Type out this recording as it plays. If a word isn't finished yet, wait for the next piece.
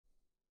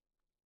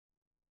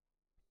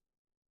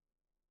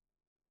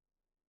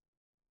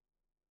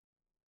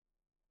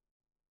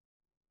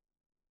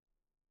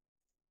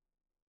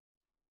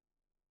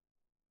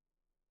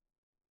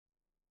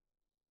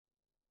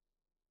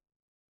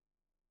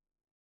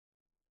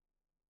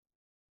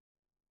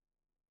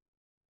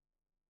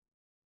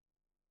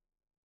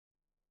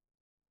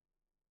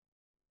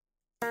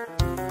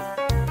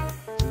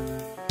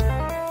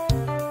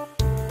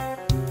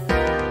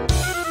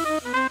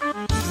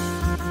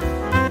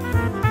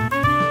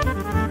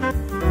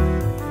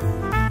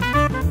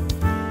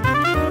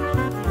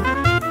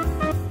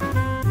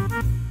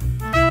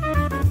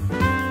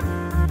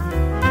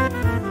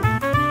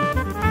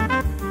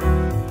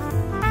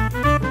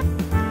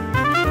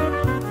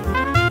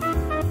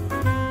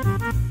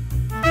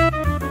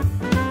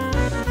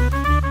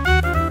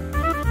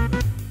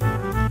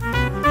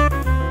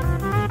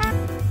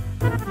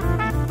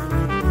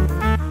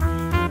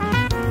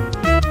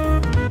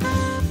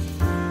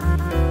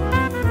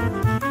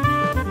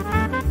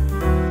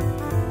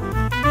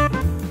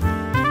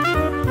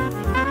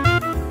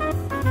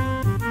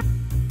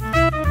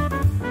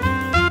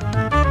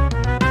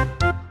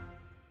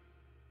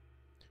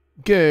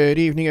Good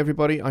evening,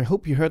 everybody. I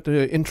hope you heard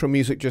the intro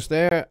music just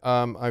there.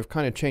 I've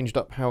kind of changed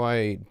up how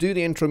I do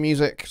the intro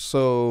music,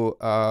 so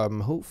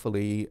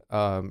hopefully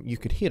you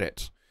could hear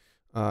it,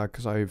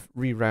 because I've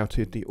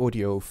rerouted the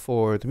audio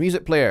for the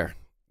music player.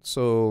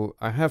 So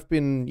I have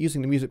been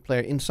using the music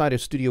player inside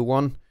of Studio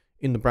One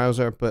in the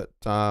browser, but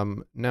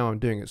now I'm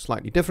doing it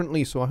slightly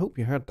differently, so I hope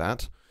you heard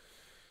that.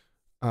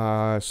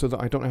 So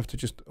that I don't have to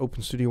just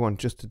open Studio One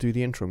just to do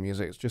the intro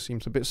music. It just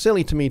seems a bit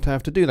silly to me to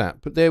have to do that,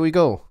 but there we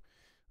go.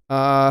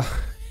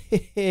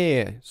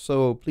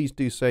 So please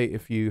do say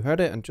if you heard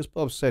it, and just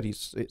Bob said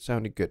it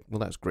sounded good. Well,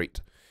 that's great.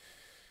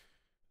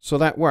 So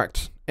that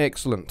worked.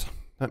 Excellent.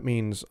 That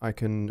means I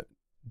can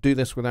do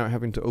this without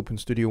having to open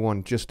Studio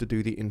One just to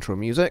do the intro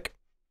music.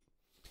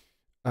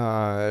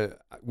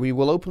 We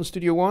will open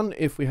Studio One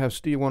if we have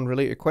Studio One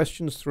related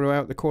questions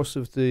throughout the course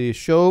of the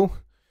show.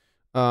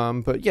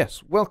 But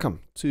yes,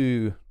 welcome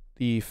to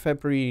the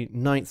February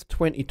 9th,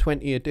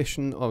 2020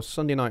 edition of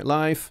Sunday Night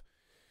Live.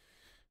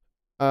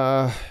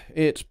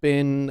 It's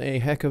been a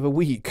heck of a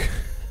week.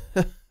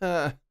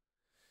 Ken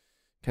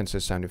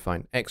says sounded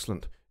fine.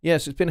 Excellent.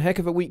 Yes, it's been a heck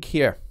of a week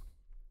here.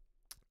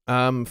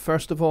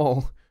 First of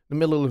all, the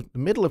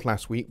middle of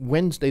last week,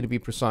 Wednesday to be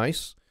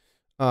precise.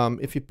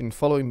 If you've been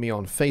following me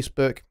on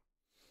Facebook,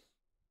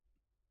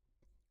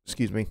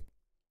 excuse me.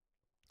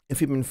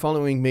 If you've been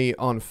following me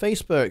on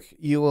Facebook,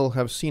 you will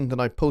have seen that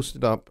I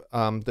posted up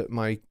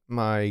that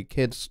my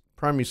kids'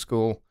 primary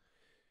school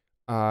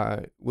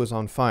was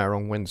on fire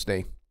on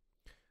Wednesday.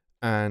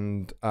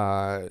 And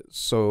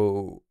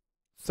so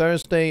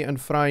Thursday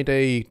and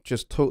Friday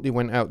just totally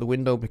went out the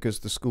window because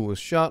the school was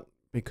shut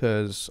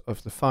because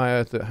of the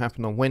fire that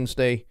happened on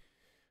Wednesday.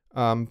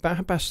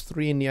 About past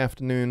 3 in the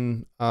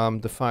afternoon,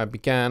 the fire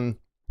began,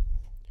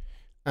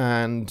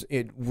 and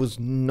it was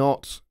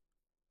not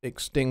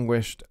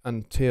extinguished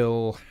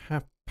until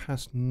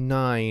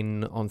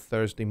 9:30 on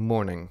Thursday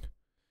morning,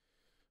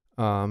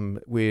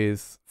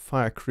 with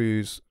fire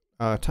crews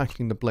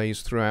tackling the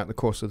blaze throughout the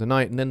course of the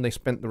night, and then they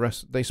spent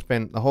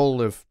the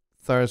whole of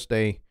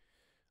Thursday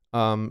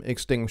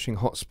extinguishing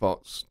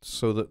hotspots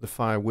so that the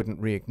fire wouldn't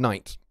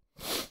reignite.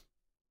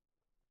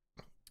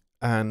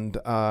 And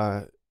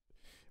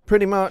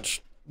pretty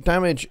much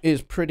damage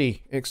is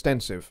pretty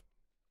extensive.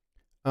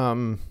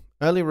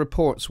 Early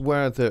reports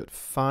were that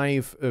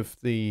 5 of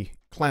the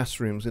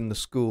classrooms in the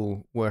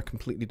school were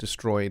completely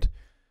destroyed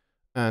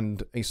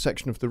and a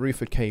section of the roof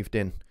had caved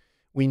in.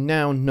 We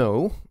now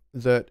know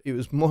that it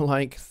was more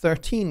like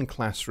 13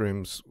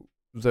 classrooms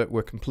that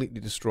were completely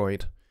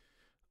destroyed,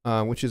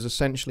 which is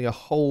essentially a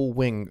whole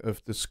wing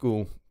of the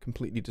school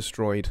completely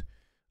destroyed,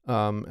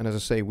 and as I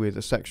say, with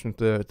a section of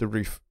the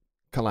roof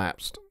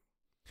collapsed.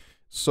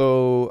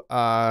 So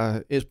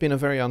it's been a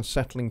very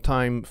unsettling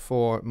time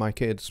for my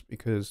kids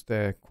because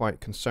they're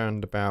quite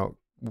concerned about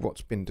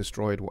what's been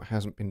destroyed, what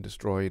hasn't been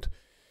destroyed,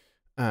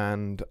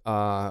 and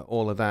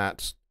all of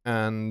that,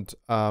 and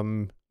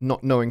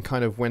not knowing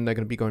kind of when they're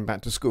going to be going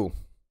back to school.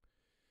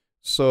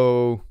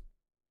 So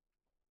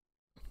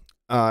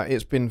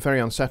it's been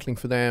very unsettling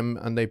for them,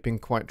 and they've been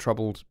quite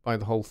troubled by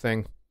the whole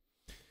thing.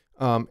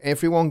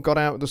 Everyone got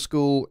out of the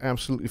school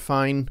absolutely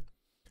fine.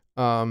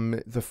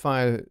 The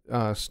fire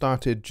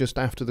started just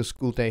after the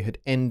school day had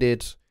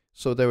ended,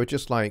 so there were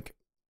just like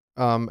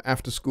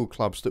after school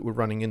clubs that were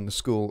running in the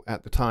school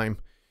at the time,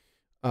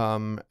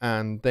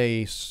 and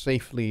they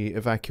safely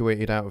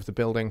evacuated out of the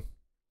building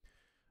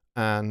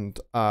and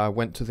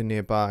went to the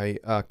nearby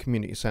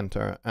community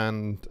center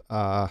and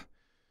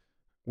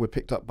were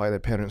picked up by their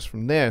parents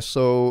from there.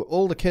 So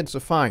all the kids are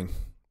fine.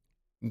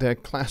 Their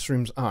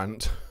classrooms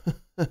aren't.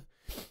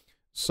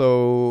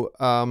 So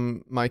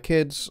my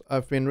kids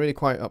have been really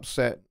quite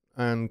upset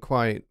and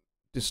quite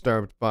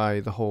disturbed by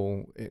the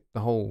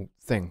whole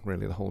thing,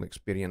 really, the whole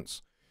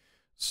experience.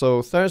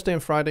 So Thursday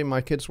and Friday,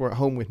 my kids were at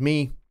home with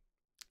me,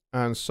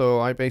 and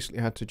so I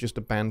basically had to just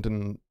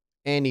abandon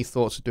any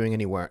thoughts of doing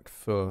any work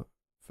for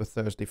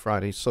Thursday,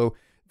 Friday. So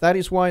that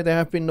is why there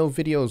have been no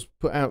videos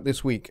put out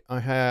this week.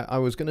 I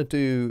was going to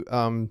do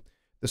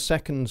the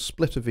second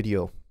splitter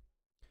video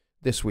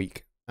this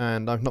week,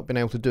 and I've not been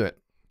able to do it.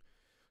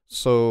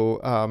 So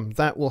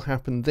that will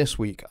happen this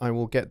week. I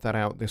will get that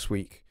out this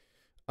week.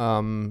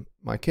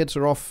 My kids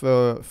are off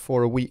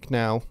for a week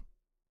now,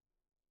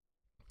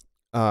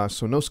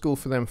 so no school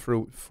for them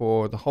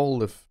for the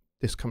whole of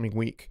this coming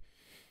week.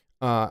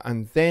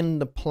 And then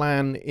the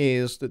plan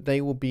is that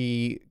they will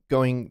be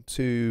going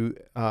to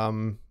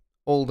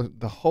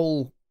the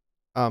whole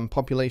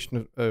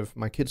population of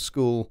my kids'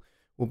 school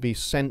will be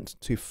sent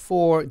to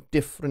 4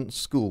 different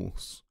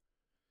schools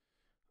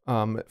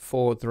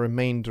for the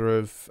remainder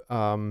of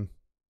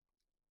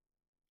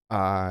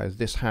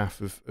this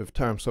half of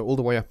term. So all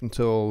the way up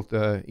until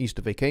the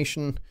Easter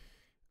vacation,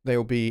 they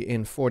will be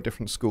in 4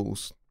 different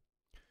schools.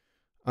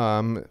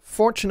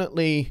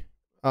 Fortunately,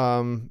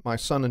 my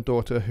son and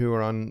daughter who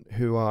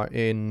are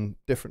in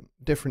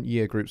different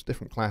year groups,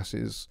 different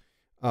classes,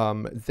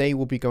 they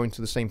will be going to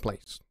the same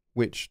place,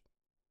 which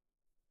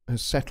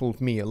has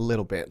settled me a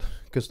little bit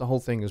because the whole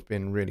thing has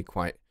been really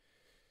quite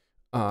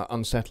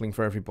unsettling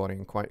for everybody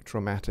and quite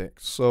traumatic.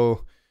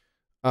 So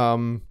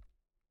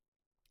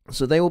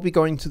so they will be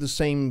going to the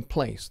same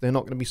place. They're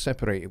not going to be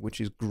separated,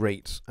 which is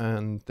great.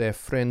 And their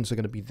friends are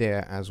going to be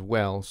there as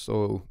well.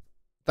 So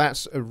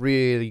that's a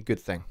really good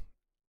thing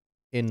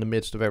in the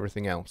midst of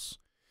everything else.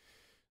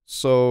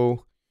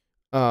 So,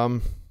 so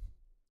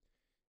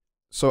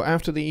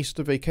after the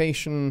Easter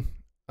vacation,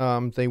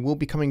 they will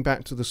be coming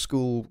back to the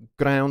school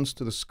grounds,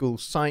 to the school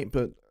site,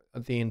 but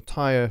the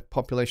entire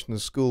population of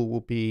the school will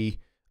be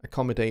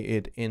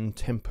accommodated in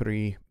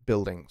temporary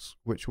buildings,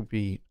 which will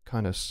be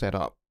kind of set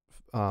up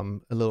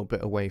a little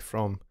bit away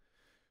from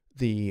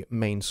the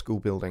main school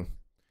building.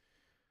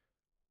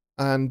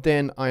 And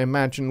then I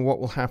imagine what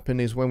will happen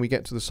is when we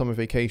get to the summer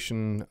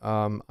vacation,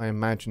 I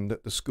imagine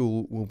that the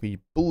school will be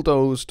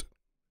bulldozed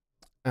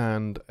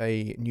and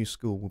a new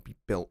school will be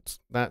built.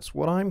 That's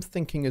what I'm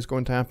thinking is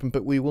going to happen,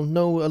 but we will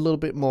know a little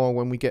bit more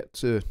when we get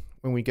to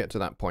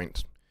that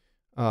point.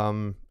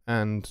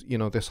 And you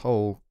know, this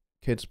whole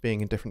kids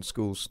being in different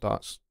schools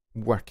starts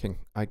working,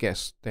 I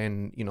guess,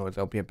 then, you know,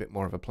 there'll be a bit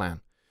more of a plan.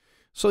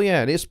 So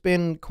yeah, it's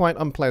been quite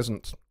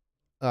unpleasant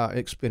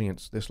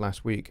experience this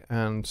last week,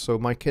 and so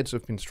my kids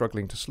have been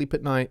struggling to sleep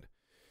at night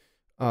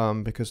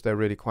because they're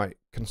really quite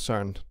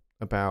concerned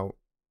about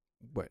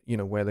where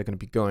they're going to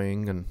be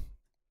going and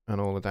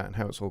all of that and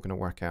how it's all going to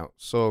work out.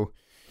 So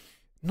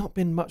not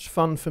been much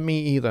fun for me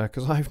either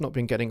because I've not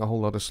been getting a whole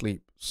lot of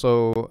sleep.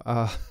 So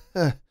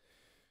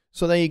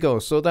so there you go.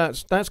 So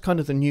that's kind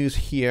of the news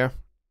here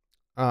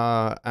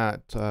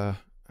at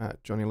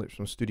Jonny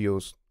Lipsham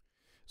Studios.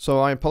 So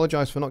I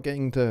apologize for not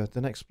getting the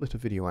next splitter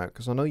video out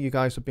because I know you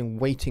guys have been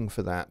waiting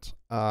for that.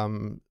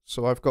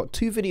 So I've got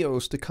 2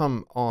 videos to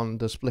come on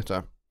the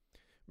splitter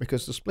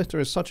because the splitter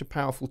is such a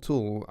powerful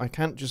tool. I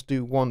can't just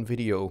do one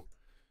video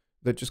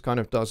that just kind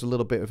of does a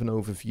little bit of an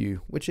overview,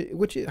 which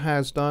it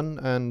has done,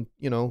 and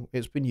you know,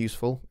 it's been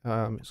useful.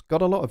 It's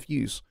got a lot of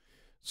views.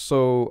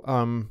 So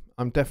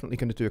I'm definitely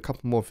going to do a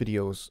couple more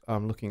videos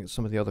looking at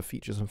some of the other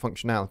features and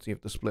functionality of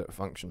the splitter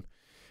function.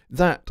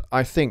 That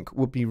I think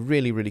would be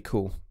really, really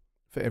cool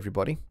for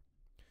everybody.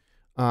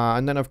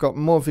 And then I've got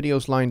more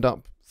videos lined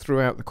up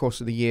throughout the course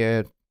of the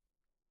year.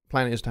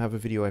 Plan is to have a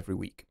video every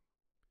week.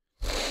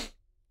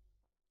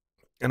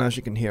 And as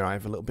you can hear, I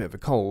have a little bit of a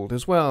cold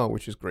as well,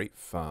 which is great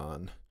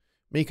fun.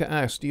 Mika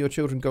asks, do your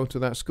children go to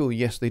that school?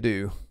 Yes, they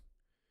do.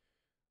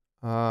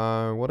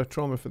 What a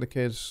trauma for the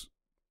kids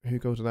who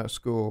go to that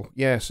school.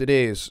 Yes, it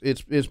is.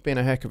 It's been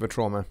a heck of a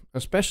trauma,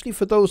 especially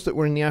for those that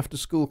were in the after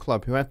school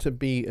club who had to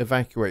be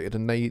evacuated,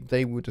 and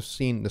they would have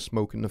seen the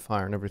smoke and the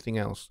fire and everything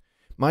else.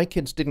 My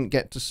kids didn't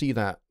get to see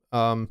that.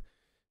 I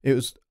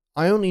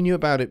only knew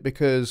about it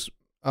because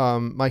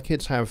my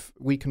kids have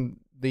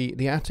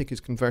the attic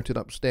is converted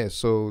upstairs,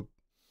 so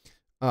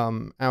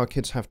our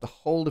kids have the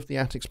whole of the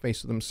attic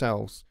space to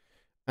themselves,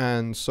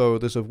 and so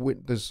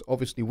there's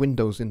obviously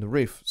windows in the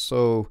roof,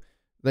 so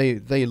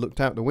they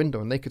looked out the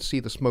window and they could see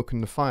the smoke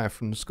and the fire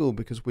from the school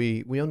because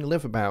we only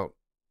live about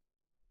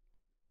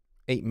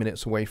 8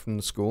 minutes away from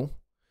the school,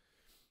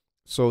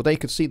 so they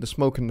could see the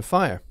smoke and the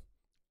fire,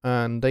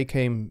 and they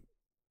came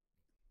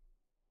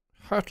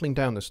hurtling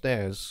down the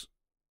stairs,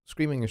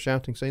 screaming and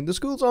shouting, saying, "The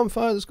school's on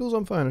fire! The school's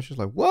on fire!" And I was just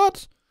like,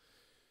 "What?"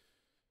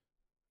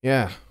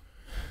 Yeah,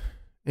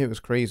 it was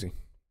crazy.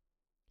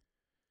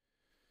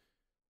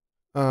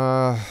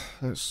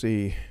 Let's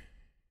see.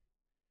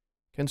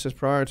 Ken says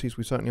priorities,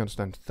 we certainly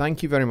understand.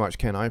 Thank you very much,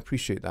 Ken. I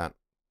appreciate that.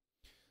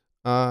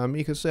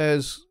 Mika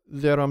says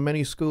there are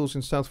many schools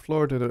in South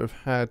Florida that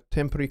have had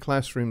temporary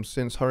classrooms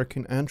since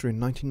Hurricane Andrew in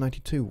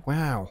 1992.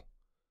 Wow.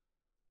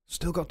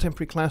 Still got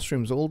temporary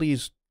classrooms all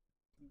these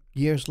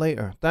years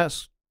later.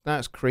 That's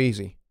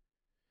crazy.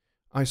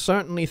 I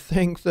certainly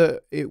think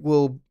that it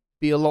will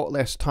be a lot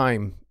less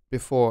time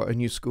before a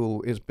new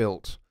school is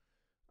built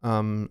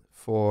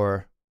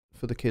for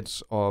the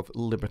kids of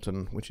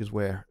Liberton, which is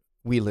where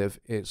we live.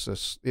 It's a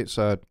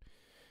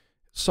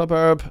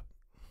suburb.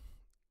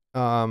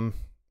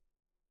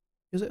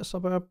 Is it a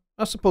suburb?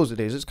 I suppose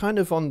it is. It's kind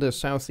of on the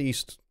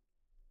southeast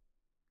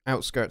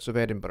outskirts of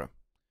Edinburgh.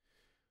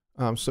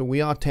 So we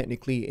are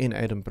technically in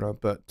Edinburgh,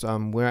 but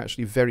we're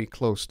actually very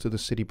close to the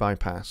city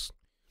bypass.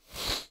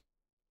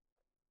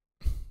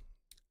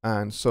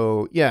 And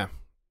so, yeah.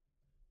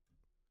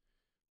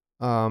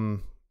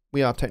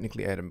 We are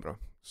technically Edinburgh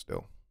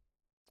still.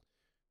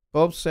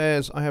 Bob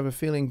says, I have a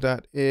feeling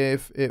that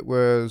if it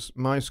was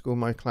my school,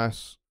 my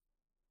class,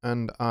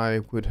 and I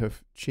would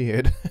have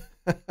cheered.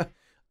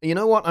 You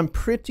know what? I'm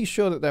pretty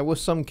sure that there were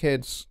some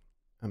kids,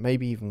 and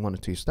maybe even 1 or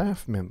 2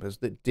 staff members,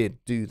 that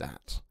did do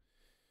that.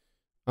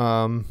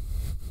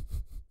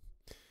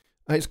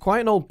 It's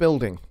quite an old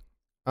building.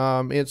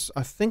 I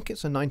think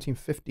it's a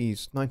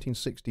 1950s,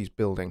 1960s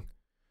building.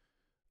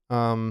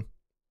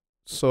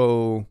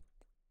 So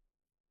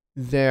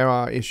there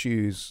are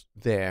issues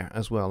there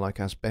as well, like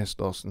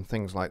asbestos and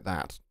things like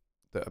that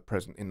are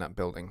present in that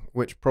building,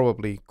 which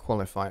probably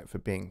qualify it for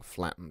being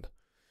flattened.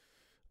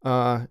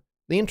 The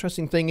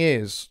interesting thing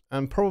is,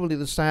 and probably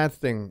the sad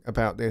thing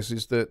about this,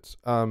 is that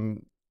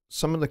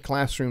some of the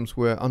classrooms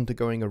were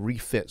undergoing a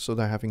refit, so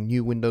they're having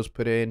new windows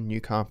put in, new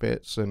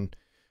carpets, and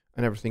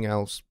everything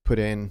else put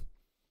in,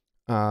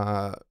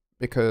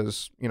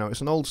 because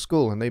it's an old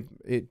school, and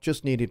it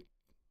just needed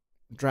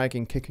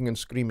dragging, kicking, and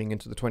screaming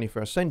into the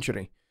 21st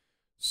century.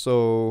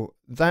 So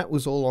that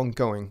was all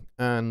ongoing,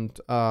 and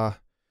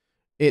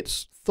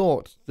it's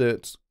thought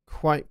that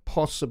quite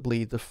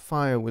possibly the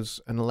fire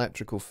was an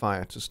electrical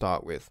fire to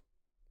start with.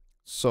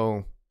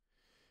 So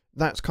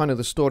that's kind of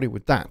the story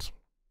with that.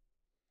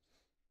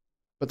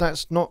 But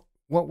that's not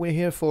what we're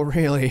here for,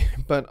 really.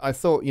 But I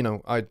thought,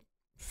 I'd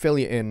fill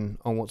you in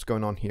on what's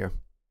going on here.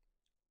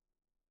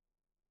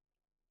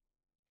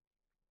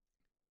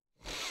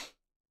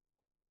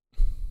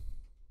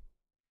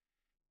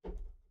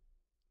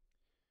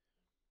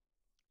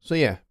 So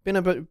yeah, been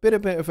a bit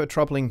of a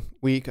troubling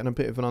week and a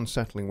bit of an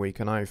unsettling week,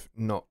 and I've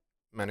not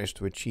managed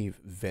to achieve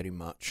very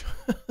much,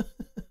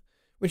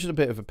 which is a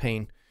bit of a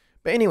pain.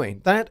 But anyway,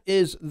 that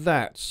is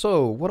that.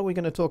 So what are we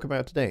going to talk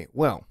about today?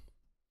 Well,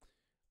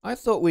 I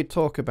thought we'd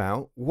talk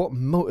about what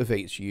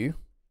motivates you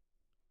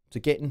to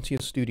get into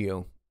your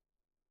studio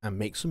and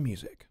make some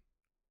music.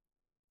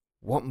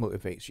 What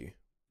motivates you?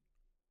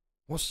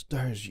 What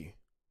stirs you?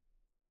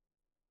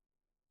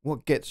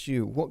 What gets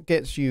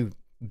you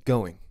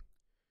going?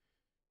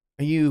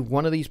 Are you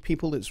one of these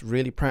people that's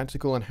really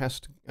practical and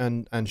has to,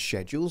 and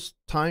schedules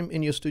time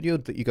in your studio,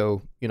 that you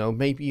go,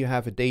 maybe you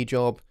have a day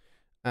job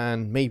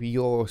and maybe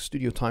your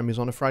studio time is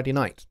on a Friday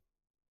night.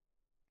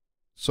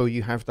 So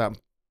you have that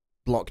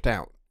blocked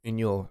out in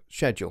your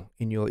schedule,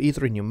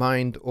 either in your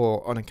mind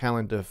or on a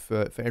calendar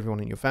for everyone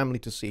in your family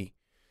to see.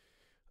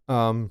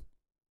 What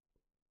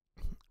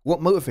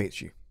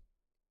motivates you?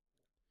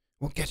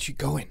 What gets you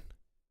going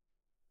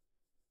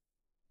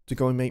to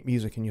go and make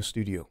music in your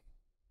studio?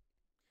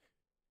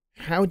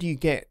 How do you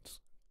get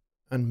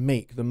and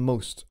make the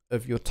most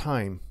of your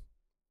time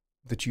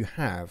that you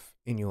have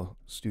in your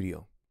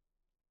studio?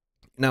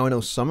 Now, I know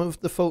some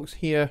of the folks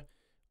here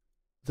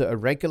that are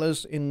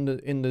regulars in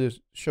the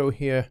show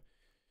here,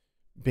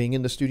 being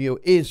in the studio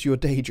is your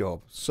day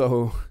job.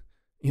 So,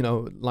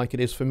 like it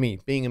is for me,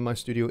 being in my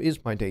studio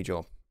is my day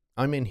job.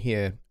 I'm in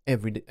here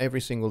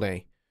every single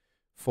day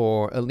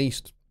for at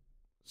least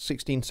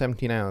 16,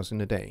 17 hours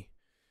in a day.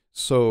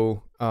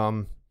 So,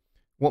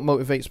 what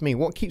motivates me?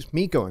 What keeps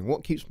me going?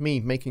 What keeps me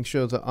making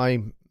sure that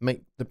I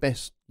make the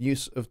best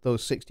use of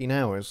those 16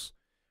 hours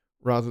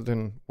rather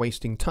than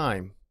wasting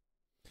time?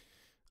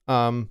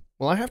 Well,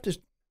 I have to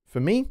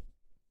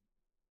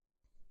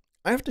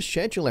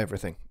schedule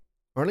everything,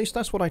 or at least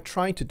that's what I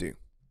try to do.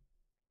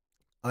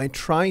 I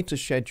try to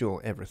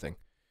schedule everything.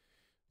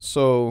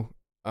 So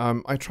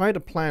I try to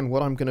plan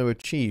what I'm going to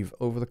achieve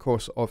over the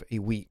course of a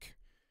week,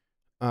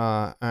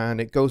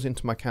 and it goes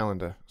into my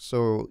calendar.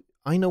 So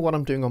I know what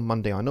I'm doing on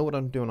Monday, I know what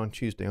I'm doing on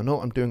Tuesday, I know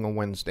what I'm doing on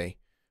Wednesday,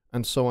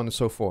 and so on and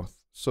so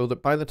forth. So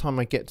that by the time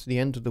I get to the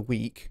end of the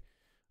week,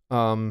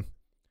 I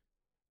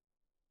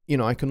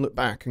can look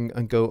back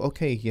and go,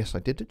 okay, yes, I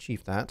did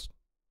achieve that.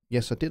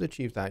 Yes, I did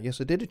achieve that. Yes,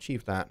 I did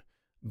achieve that.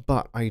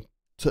 But I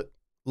took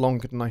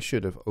longer than I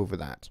should have over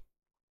that.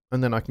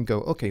 And then I can go,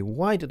 okay,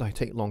 why did I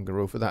take longer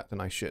over that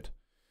than I should?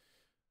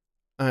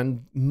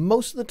 And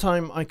most of the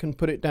time I can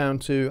put it down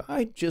to,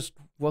 I just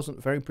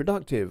wasn't very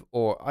productive,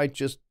 or I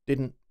just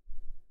didn't,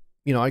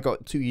 I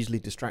got too easily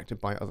distracted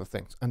by other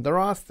things. And there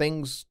are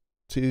things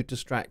to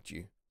distract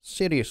you.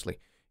 Seriously.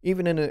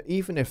 Even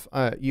if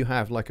you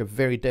have like a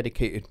very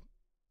dedicated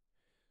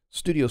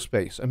studio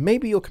space, and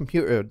maybe your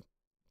computer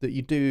that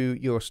you do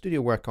your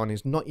studio work on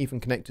is not even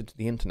connected to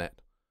the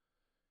internet,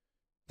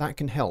 that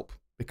can help,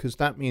 because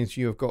that means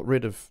you have got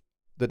rid of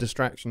the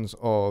distractions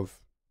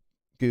of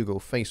Google,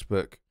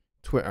 Facebook,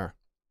 Twitter,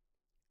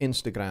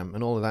 Instagram,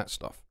 and all of that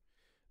stuff.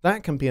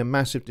 That can be a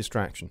massive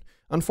distraction.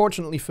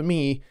 Unfortunately for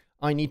me,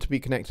 I need to be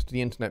connected to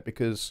the internet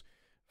because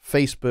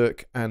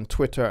Facebook and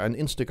Twitter and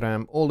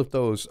Instagram, all of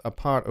those are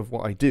part of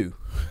what I do.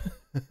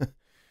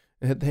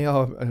 They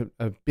are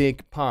a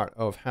big part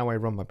of how I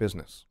run my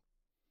business.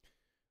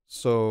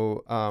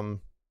 So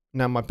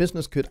now my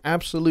business could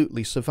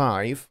absolutely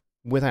survive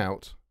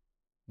without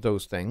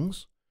those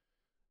things,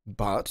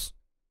 but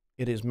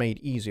it is made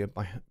easier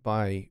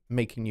by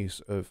making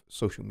use of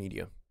social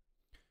media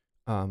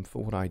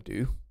for what I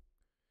do.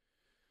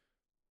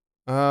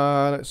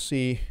 Let's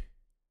see.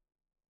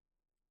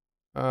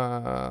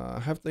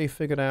 Have they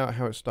figured out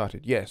how it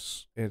started?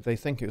 Yes, they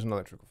think it was an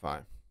electrical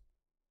fire.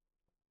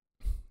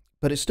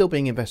 But it's still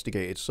being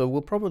investigated, so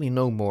we'll probably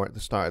know more at the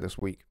start of this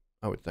week,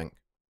 I would think.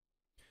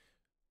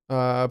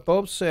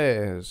 Bob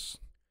says,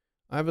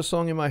 I have a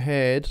song in my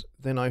head,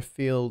 then I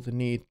feel the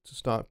need to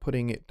start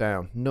putting it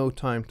down. No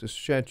time to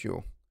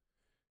schedule.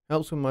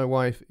 Helps when my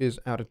wife is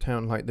out of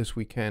town like this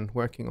weekend,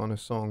 working on a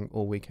song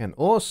all weekend.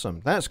 Awesome,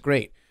 that's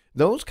great.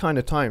 Those kind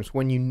of times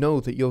when you know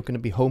that you're going to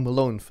be home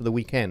alone for the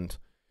weekend,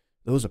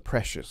 those are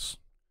precious.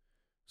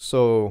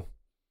 So,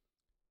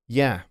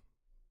 yeah.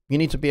 You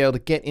need to be able to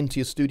get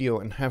into your studio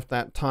and have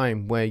that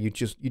time where you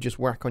just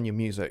work on your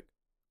music,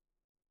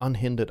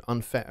 unhindered,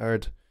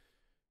 unfettered,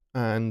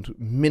 and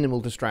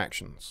minimal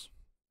distractions.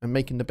 and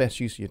making the best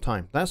use of your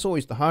time. That's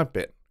always the hard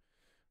bit.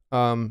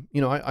 You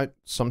know, I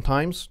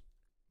sometimes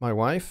my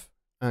wife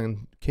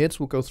and kids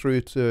will go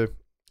through to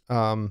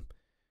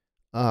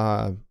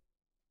my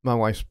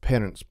wife's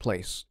parents'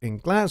 place in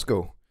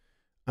Glasgow,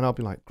 and I'll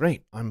be like,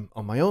 great, I'm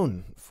on my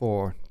own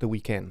for the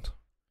weekend.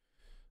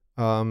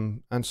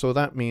 And so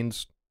that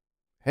means,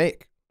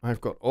 heck,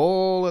 I've got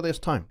all of this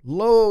time,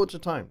 loads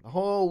of time, the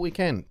whole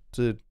weekend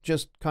to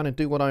just kind of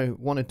do what I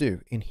want to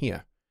do in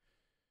here.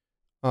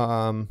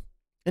 And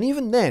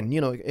even then,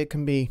 you know, it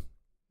can be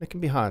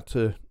hard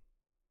to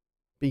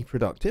be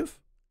productive.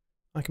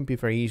 I can be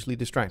very easily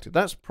distracted.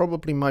 That's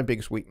probably my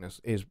biggest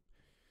weakness, is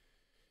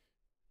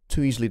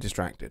too easily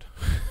distracted.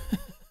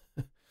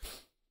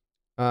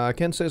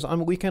 Ken says,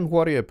 I'm a weekend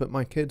warrior, but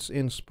my kids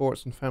in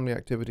sports and family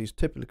activities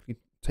typically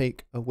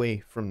take away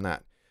from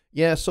that.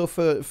 Yeah, so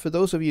for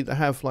those of you that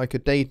have like a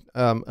day,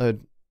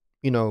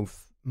 you know,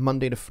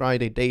 Monday to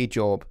Friday day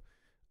job,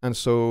 and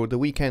so the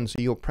weekends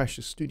are your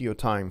precious studio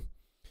time,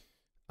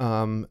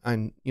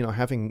 and, you know,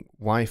 having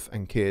wife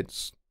and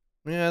kids,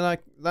 yeah,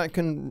 that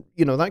can,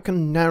 you know, that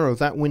can narrow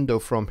that window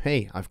from,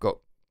 hey, I've got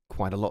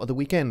quite a lot of the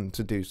weekend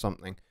to do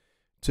something,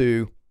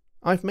 to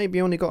I've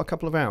maybe only got a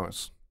couple of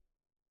hours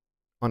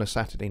on a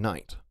Saturday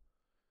night,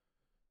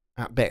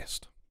 at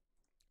best.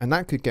 And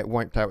that could get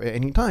wiped out at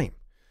any time.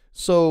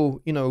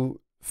 So, you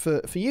know,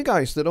 for you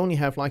guys that only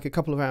have like a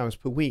couple of hours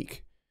per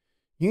week,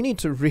 you need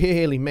to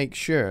really make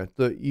sure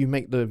that you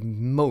make the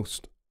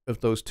most of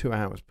those 2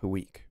 hours per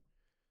week,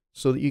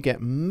 so that you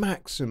get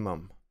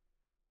maximum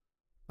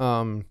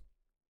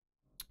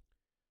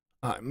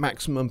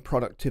maximum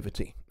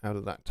productivity out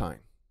of that time.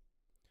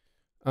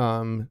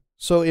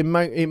 So it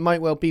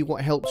might well be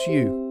what helps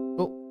you.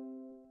 Oh,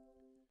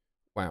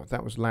 wow,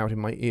 that was loud in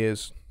my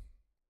ears.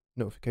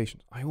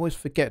 Notifications. I always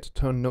forget to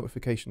turn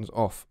notifications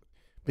off,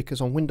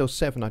 because on Windows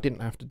 7 I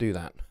didn't have to do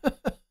that.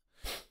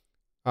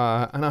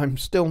 And I'm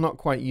still not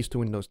quite used to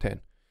Windows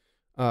 10.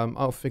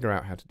 I'll figure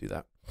out how to do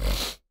that.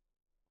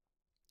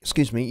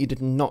 Excuse me, you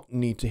did not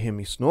need to hear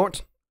me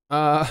snort.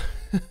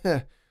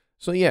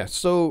 So yeah,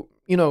 so,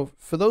 you know,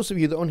 for those of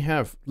you that only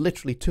have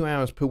literally 2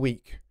 hours per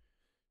week,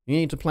 you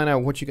need to plan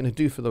out what you're going to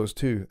do for those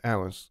 2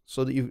 hours,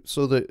 so that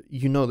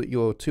you know that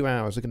your 2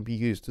 hours are going to be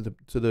used to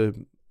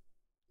the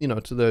you know,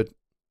 to the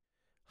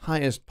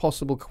highest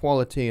possible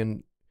quality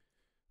and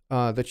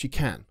that you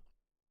can,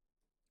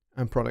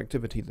 and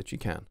productivity that you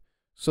can,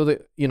 so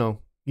that, you know,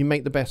 you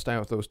make the best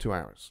out of those 2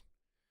 hours.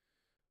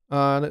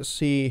 Let's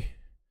see.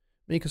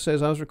 Mika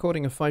says, I was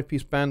recording a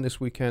 5-piece band this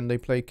weekend. They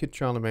play Kid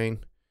Charlemagne.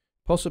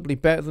 Possibly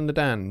better than the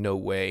Dan. No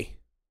way.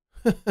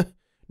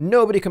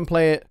 Nobody can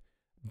play it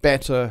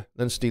better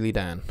than Steely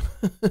Dan.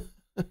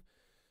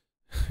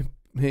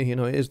 You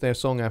know, it is their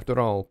song after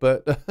all.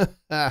 But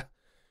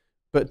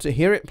but to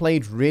hear it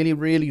played really,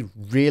 really,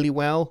 really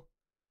well,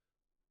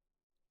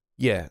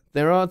 yeah,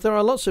 there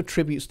are lots of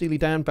tribute Steely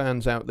Dan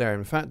bands out there.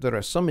 In fact, there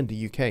are some in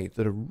the UK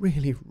that are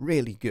really,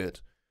 really good.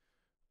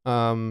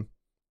 Who,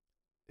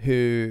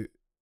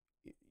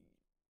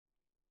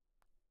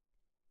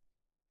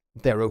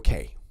 they're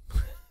okay.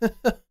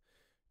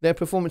 Their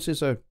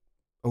performances are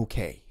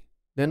okay.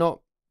 They're not,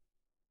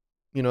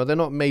 you know, they're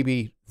not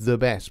maybe the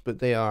best, but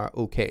they are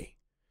okay.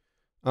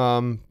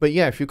 But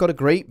yeah, if you've got a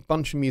great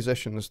bunch of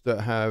musicians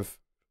that have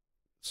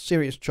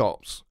serious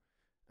chops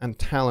and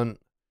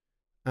talent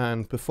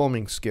and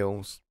performing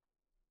skills,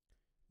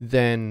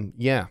 then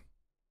yeah,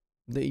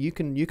 you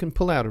can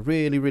pull out a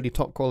really, really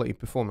top quality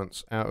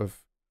performance out of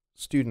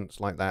students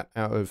like that,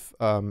 out of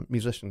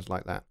musicians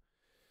like that.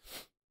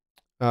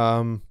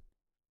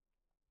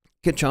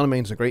 Kid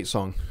Charlemagne's a great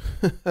song.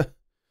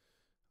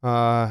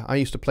 I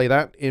used to play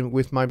that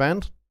with my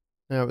band.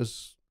 Now, it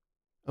was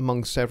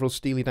among several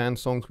Steely Dan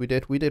songs we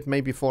did. We did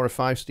maybe 4 or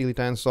 5 Steely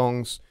Dan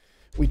songs.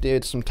 We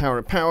did some Tower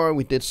of Power.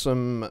 We did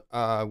some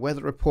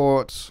Weather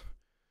Report,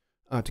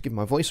 To Give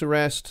My Voice a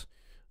Rest.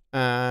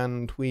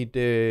 And we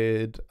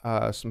did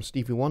some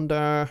Stevie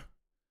Wonder.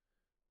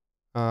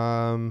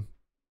 I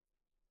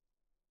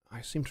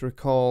seem to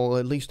recall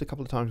at least a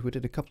couple of times we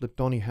did a couple of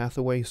Donny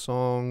Hathaway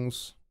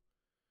songs.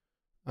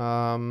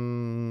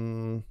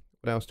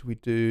 What else did we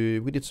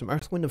do? We did some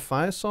Earth, Wind and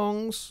Fire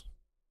songs.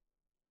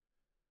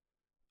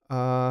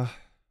 Yeah,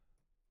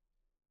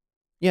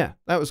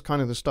 that was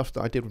kind of the stuff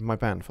that I did with my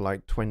band for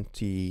like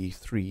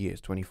 23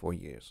 years, 24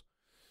 years.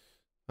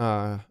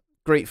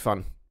 Great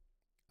fun.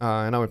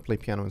 And I would play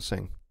piano and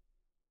sing.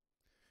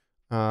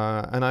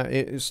 And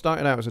it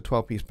started out as a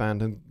 12-piece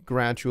band, and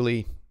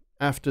gradually,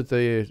 after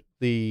the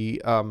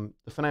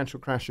financial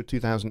crash of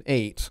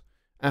 2008,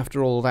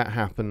 after all that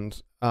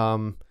happened,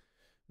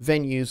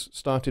 venues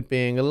started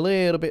being a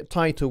little bit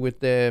tighter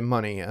with their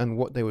money and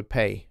what they would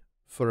pay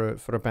for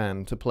a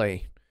band to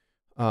play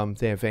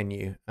their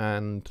venue,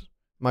 and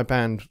my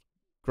band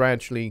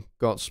gradually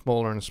got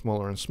smaller and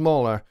smaller and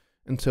smaller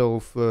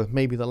until for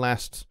maybe the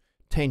last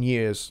 10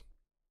 years,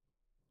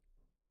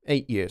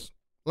 8 years,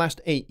 last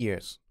 8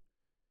 years,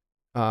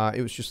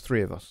 it was just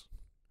 3 of us.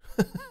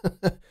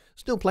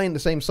 Still playing the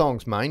same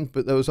songs, mind,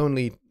 but there was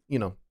only,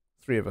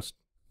 3 of us.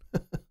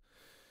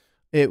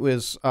 It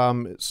was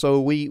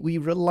so we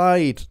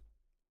relied,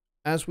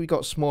 as we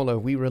got smaller,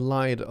 we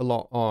relied a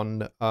lot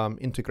on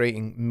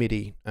integrating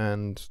MIDI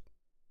and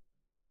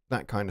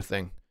that kind of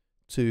thing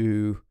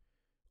to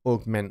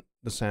augment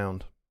the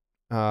sound.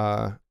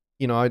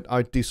 You know,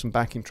 I'd do some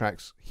backing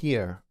tracks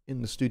here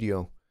in the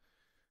studio,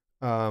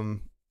 and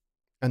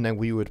then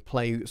we would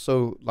play.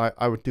 So like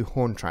I would do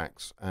horn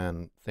tracks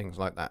and things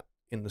like that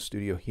in the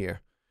studio here.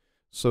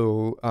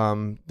 So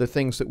the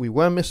things that we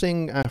were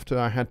missing after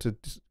I had to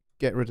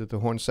get rid of the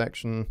horn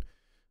section,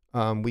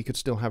 we could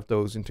still have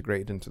those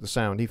integrated into the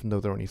sound, even though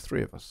there are only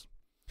 3 of us.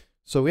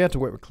 So we had to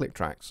work with click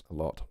tracks a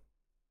lot.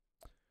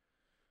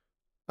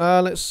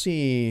 Let's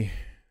see.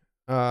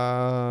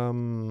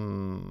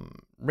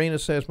 Raina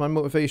says, my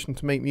motivation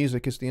to make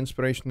music is the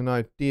inspiration and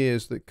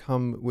ideas that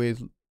come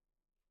with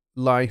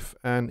life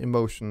and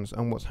emotions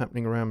and what's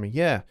happening around me.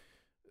 Yeah.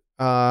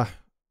 I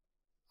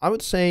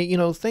would say, you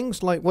know,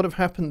 things like what have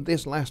happened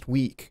this last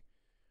week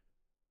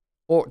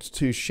ought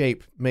to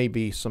shape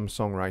maybe some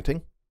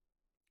songwriting.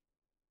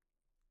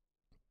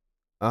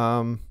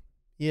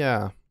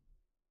 Yeah.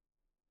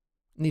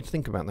 Need to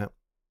think about that.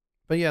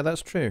 But yeah,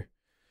 that's true.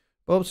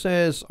 Bob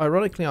says,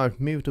 ironically,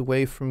 I've moved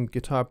away from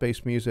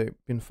guitar-based music,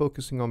 been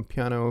focusing on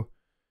piano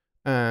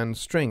and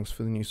strings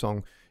for the new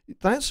song.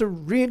 That's a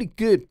really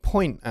good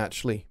point,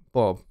 actually,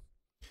 Bob.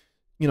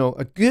 You know,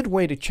 a good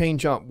way to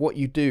change up what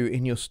you do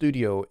in your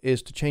studio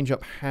is to change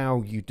up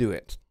how you do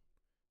it.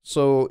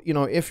 So, you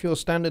know, if your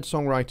standard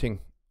songwriting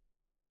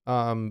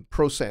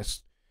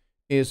process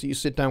is you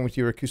sit down with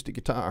your acoustic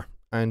guitar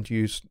and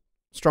you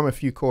strum a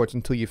few chords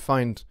until you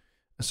find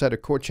a set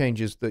of chord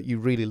changes that you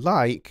really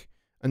like,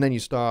 and then you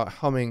start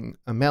humming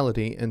a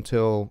melody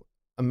until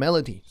a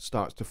melody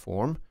starts to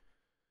form,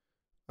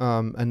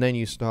 and then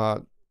you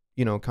start,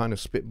 you know, kind of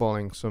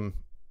spitballing some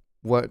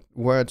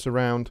words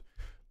around.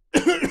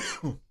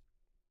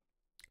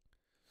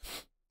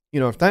 You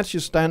know, if that's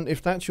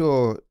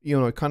your you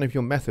know, kind of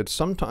your method,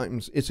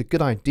 sometimes it's a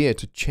good idea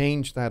to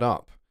change that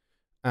up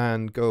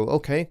and go,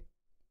 okay,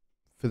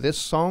 for this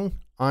song,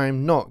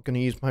 I'm not going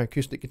to use my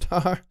acoustic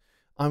guitar.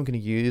 I'm going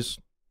to use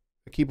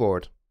a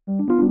keyboard.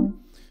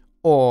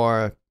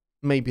 Or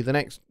maybe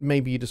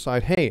maybe you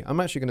decide, hey, I'm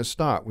actually going to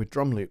start with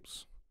drum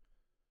loops.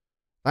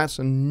 That's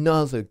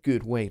another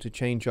good way to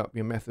change up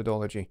your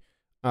methodology.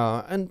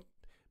 And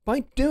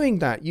by doing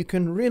that, you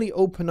can really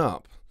open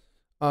up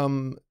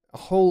a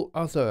whole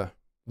other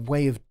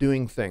way of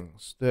doing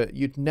things that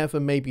you'd never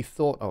maybe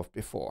thought of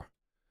before.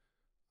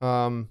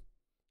 So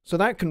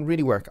that can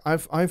really work.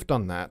 I've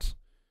done that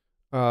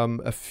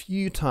a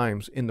few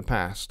times in the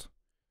past,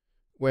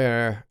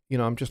 where, you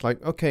know, I'm just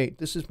like, okay,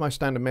 this is my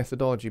standard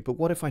methodology, but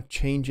what if I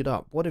change it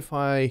up? What if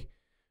I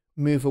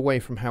move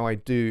away from how I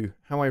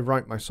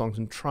write my songs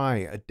and try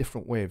a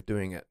different way of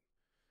doing it?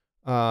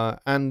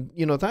 And,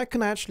 you know, that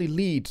can actually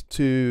lead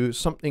to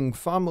something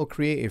far more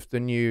creative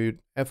than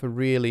you'd ever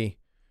really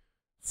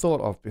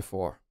thought of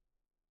before.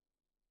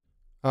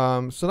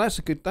 So that's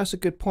a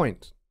good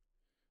point.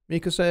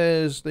 Mika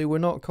says they were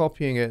not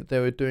copying it, they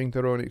were doing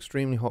their own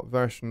extremely hot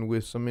version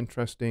with some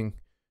interesting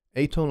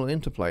atonal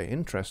interplay.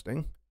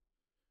 Interesting.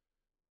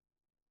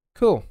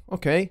 Cool.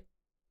 Okay.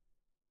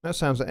 That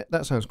sounds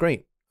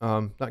great.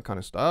 That kind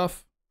of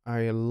stuff.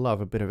 I love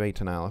a bit of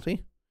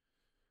atonality,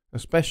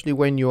 especially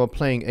when you're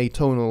playing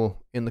atonal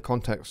in the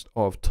context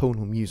of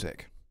tonal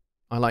music.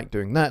 I like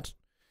doing that,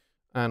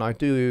 and I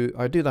do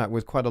that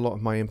with quite a lot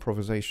of my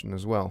improvisation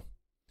as well.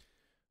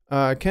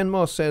 Ken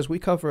Moss says we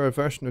cover a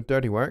version of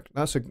Dirty Work.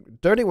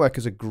 Dirty Work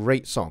is a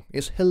great song.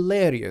 It's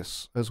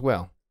hilarious as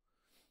well.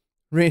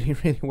 Really,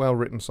 really well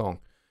written song.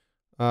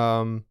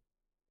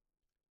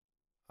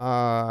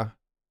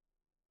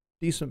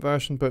 Decent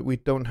version, but we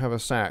don't have a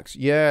sax.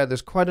 Yeah,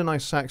 there's quite a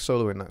nice sax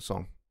solo in that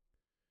song.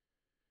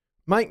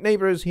 Mike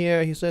Neighbor is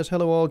here. He says,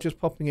 hello all, just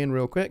popping in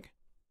real quick.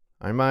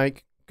 Hi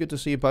Mike, good to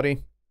see you,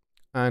 buddy.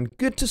 And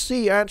good to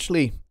see,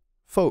 actually,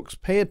 folks,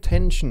 pay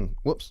attention.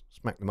 Whoops,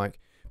 smack the mic.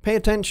 Pay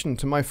attention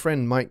to my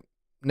friend Mike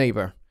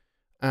Neighbor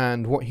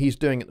and what he's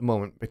doing at the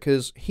moment,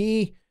 because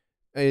he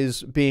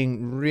is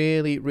being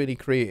really, really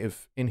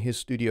creative in his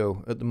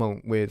studio at the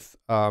moment with,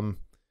 you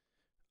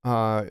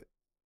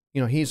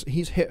know,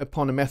 he's hit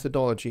upon a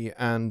methodology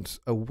and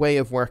a way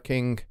of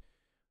working,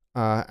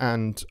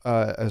 and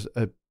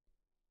a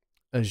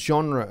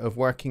genre of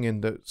working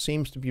in that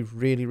seems to be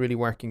really, really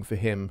working for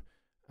him,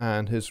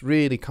 and has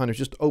really kind of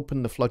just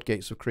opened the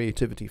floodgates of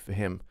creativity for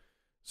him.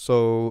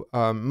 So,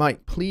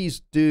 Mike,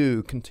 please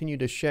do continue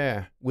to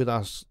share with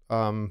us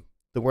the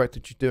work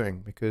that you're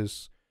doing,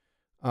 because,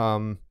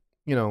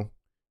 you know,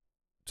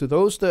 to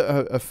those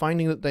that are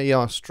finding that they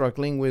are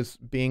struggling with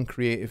being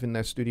creative in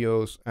their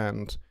studios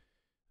and,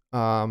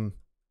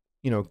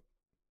 you know,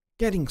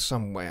 getting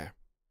somewhere,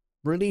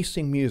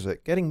 releasing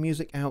music, getting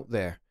music out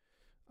there,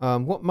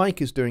 what Mike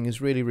is doing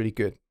is really, really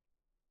good.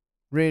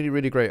 Really,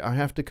 really great. I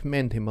have to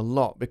commend him a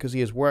lot, because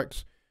he has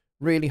worked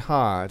really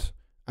hard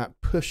at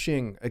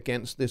pushing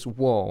against this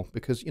wall,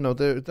 because, you know,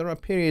 there are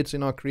periods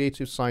in our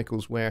creative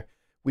cycles where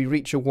we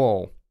reach a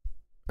wall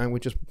and we're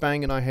just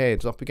banging our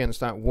heads up against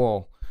that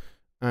wall,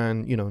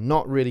 and, you know,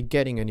 not really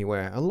getting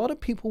anywhere, a lot of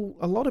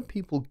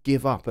people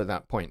give up at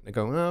that point. They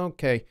go, oh,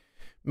 okay,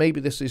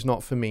 maybe this is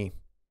not for me.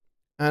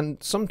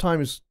 And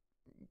sometimes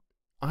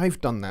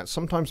I've done that.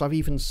 Sometimes I've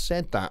even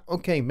said that,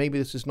 okay, maybe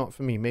this is not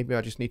for me. Maybe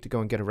I just need to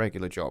go and get a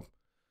regular job.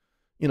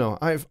 You know,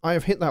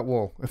 I've hit that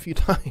wall a few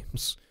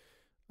times.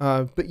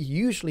 But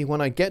usually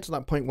when I get to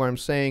that point where I'm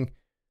saying,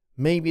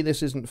 maybe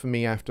this isn't for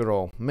me after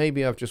all,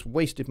 maybe I've just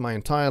wasted my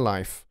entire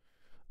life,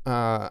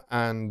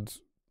 and,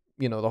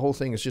 you know, the whole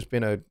thing has just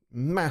been a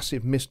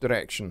massive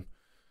misdirection,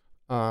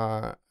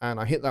 and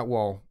I hit that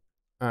wall,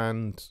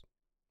 and,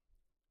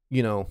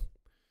 you know,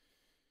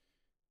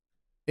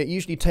 it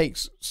usually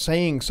takes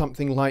saying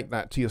something like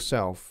that to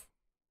yourself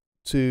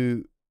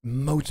to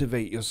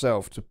motivate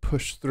yourself to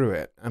push through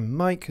it. And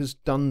Mike has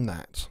done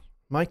that.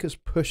 Mike has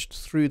pushed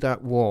through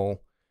that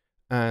wall,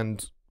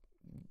 and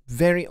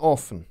very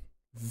often,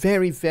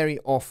 very, very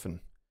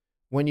often,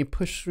 when you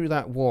push through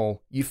that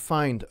wall, you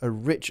find a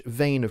rich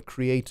vein of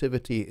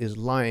creativity is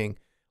lying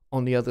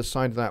on the other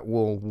side of that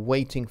wall,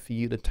 waiting for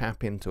you to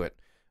tap into it.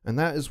 And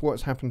that is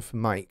what's happened for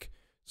Mike.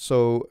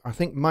 So I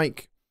think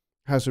Mike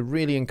has a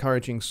really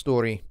encouraging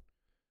story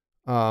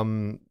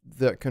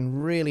that can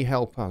really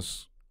help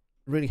us,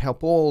 really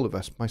help all of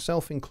us,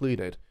 myself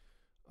included,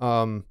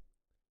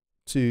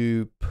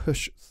 to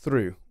push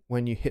through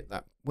when you hit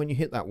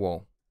that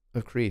wall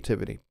of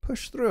creativity.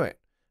 Push through it.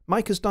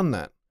 Mike has done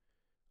that,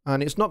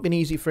 and it's not been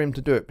easy for him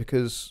to do it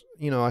because,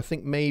 you know, I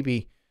think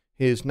maybe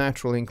his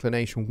natural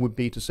inclination would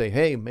be to say,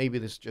 hey, maybe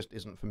this just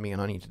isn't for me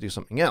and I need to do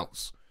something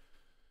else.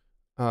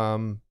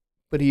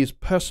 But he has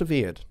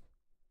persevered.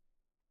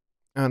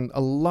 And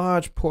a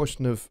large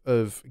portion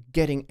of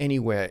getting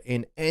anywhere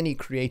in any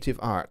creative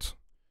art,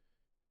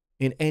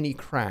 in any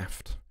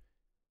craft,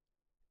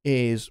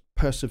 is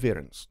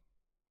perseverance.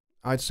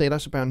 I'd say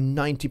that's about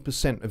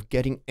 90% of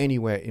getting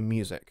anywhere in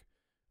music,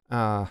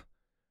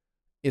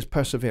 is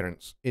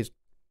perseverance, is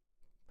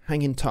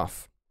hanging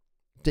tough,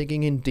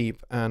 digging in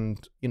deep,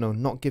 and, you know,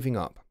 not giving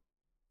up,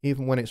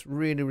 even when it's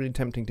really, really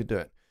tempting to do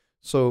it.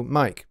 So,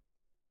 Mike,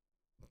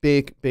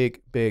 big, big,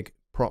 big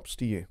props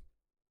to you.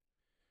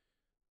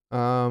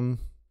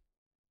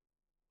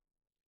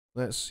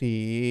 Let's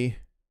see.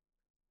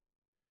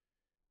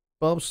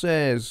 Bob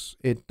says,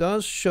 it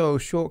does show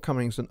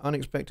shortcomings and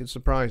unexpected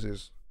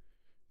surprises.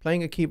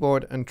 Playing a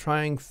keyboard and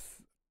trying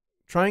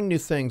new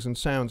things and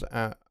sounds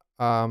out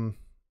of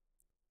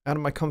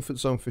my comfort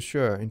zone for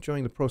sure.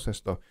 Enjoying the process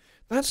though.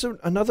 That's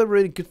another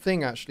really good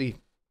thing actually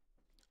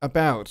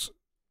about,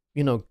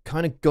 you know,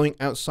 kind of going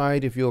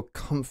outside of your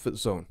comfort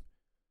zone.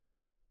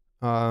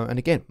 And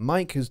again,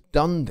 Mike has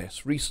done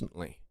this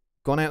recently.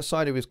 Gone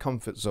outside of his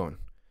comfort zone,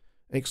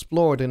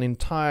 explored an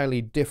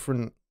entirely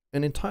different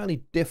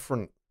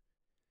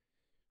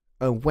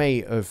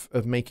way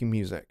of making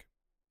music,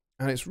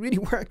 and it's really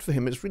worked for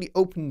him. It's really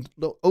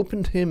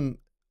opened him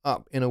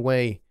up in a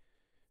way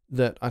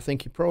that I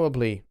think he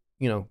probably,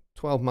 you know,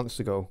 12 months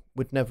ago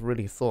would never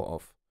really thought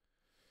of.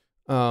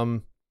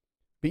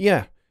 But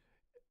yeah,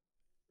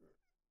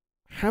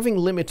 having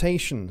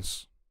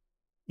limitations,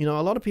 you know,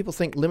 a lot of people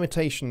think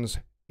limitations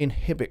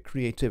inhibit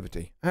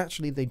creativity.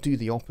 Actually, they do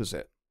the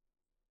opposite.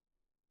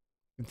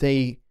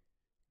 They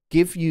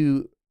give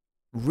you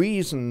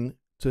reason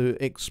to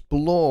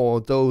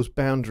explore those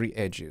boundary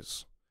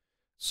edges.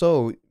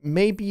 So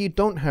maybe you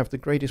don't have the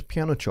greatest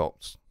piano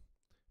chops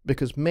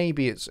because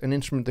maybe it's an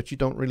instrument that you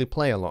don't really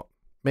play a lot.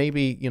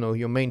 Maybe, you know,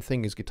 your main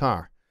thing is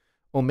guitar,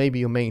 or maybe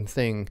your main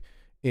thing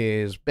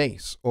is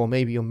bass, or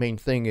maybe your main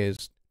thing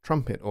is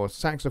trumpet or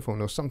saxophone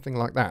or something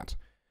like that,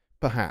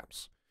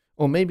 perhaps.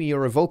 Or maybe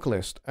you're a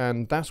vocalist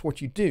and that's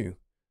what you do,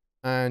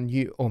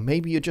 or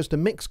maybe you're just a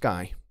mix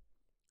guy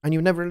and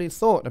you've never really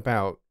thought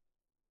about,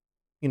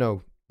 you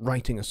know,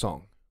 writing a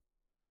song.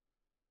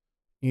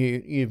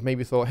 You've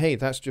maybe thought, hey,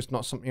 that's just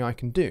not something I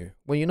can do.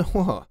 Well, you know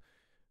what?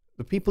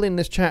 The people in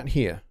this chat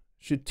here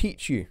should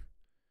teach you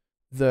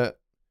that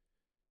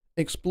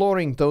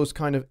exploring those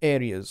kind of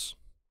areas,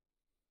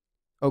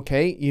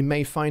 okay, you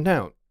may find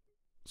out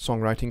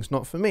songwriting's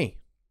not for me,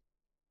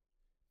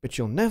 but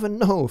you'll never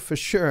know for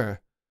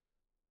sure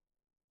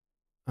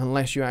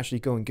unless you actually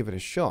go and give it a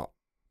shot.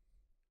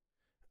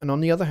 And on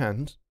the other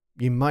hand,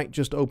 you might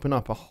just open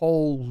up a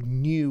whole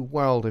new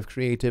world of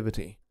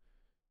creativity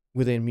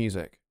within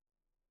music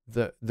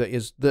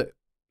that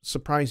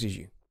surprises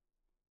you.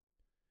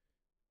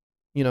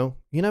 You know,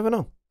 you never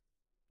know.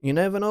 You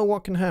never know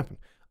what can happen.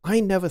 I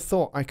never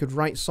thought I could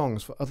write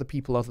songs for other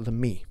people other than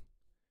me.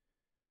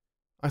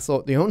 I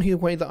thought the only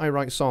way that I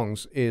write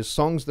songs is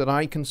songs that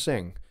I can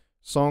sing,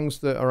 songs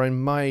that are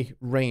in my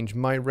range,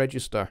 my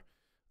register,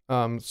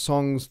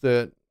 songs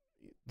that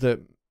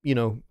you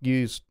know,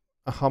 use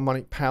a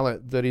harmonic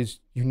palette that is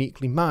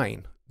uniquely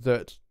mine,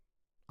 that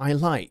I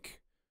like.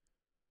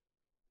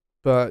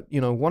 But, you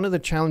know, one of the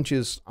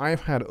challenges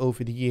I've had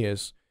over the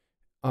years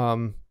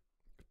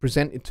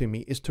presented to me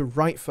is to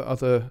write for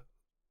other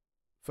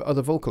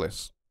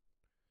vocalists.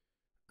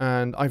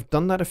 And I've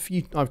done that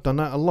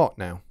a lot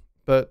now.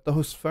 But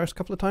those first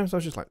couple of times I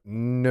was just like,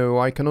 no,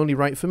 I can only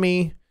write for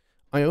me.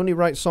 I only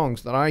write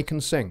songs that I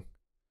can sing.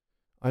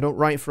 I don't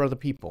write for other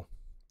people.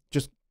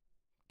 Just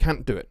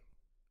can't do it.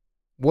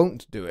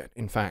 Won't do it,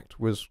 in fact,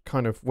 was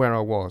kind of where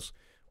I was.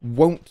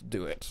 Won't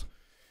do it.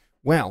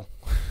 Well,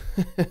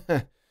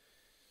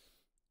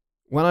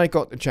 when I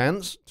got the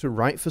chance to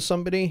write for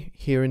somebody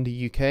here in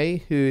the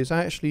UK who is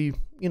actually,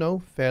 you know,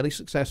 fairly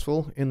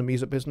successful in the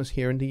music business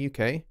here in the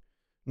UK,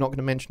 not going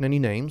to mention any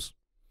names,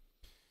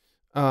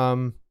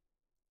 and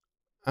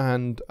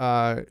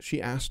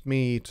she asked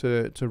me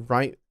to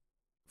write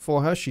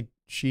for her.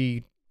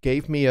 She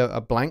gave me a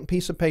blank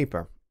piece of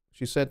paper.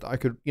 She said I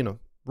could, you know,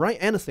 write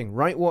anything,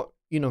 write what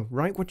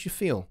you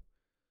feel.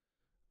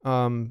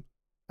 And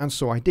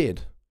so I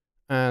did.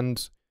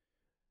 And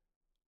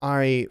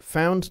I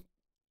found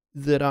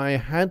that I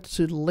had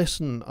to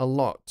listen a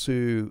lot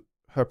to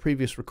her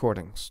previous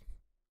recordings.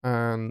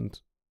 And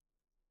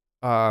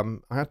I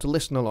had to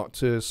listen a lot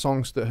to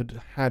songs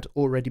that had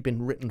already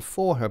been written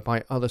for her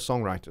by other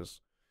songwriters.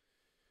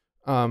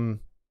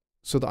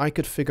 So that I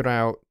could figure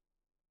out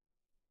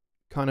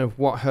kind of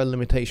what her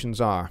limitations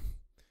are,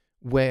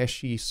 where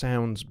she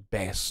sounds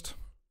best.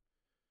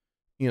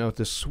 You know,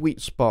 the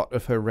sweet spot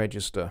of her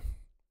register,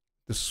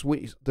 her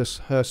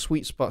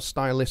sweet spot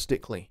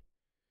stylistically,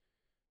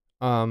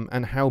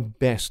 and how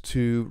best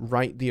to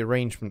write the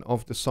arrangement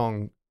of the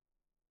song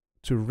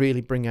to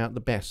really bring out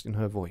the best in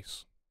her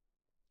voice,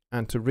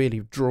 and to really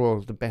draw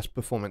the best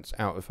performance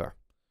out of her.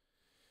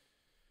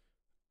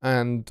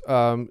 And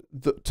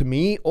to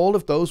me, all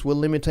of those were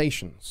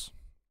limitations,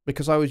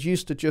 because I was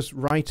used to just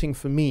writing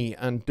for me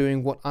and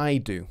doing what I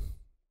do.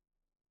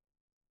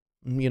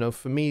 You know,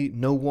 for me,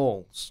 no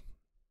walls.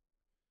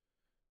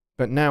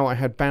 But now I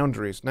had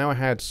boundaries. Now I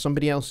had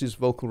somebody else's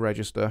vocal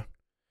register.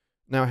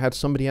 Now I had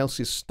somebody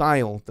else's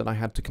style that I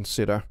had to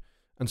consider,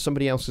 and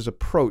somebody else's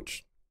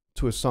approach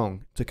to a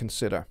song to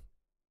consider.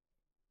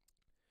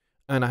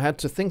 And I had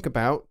to think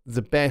about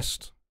the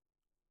best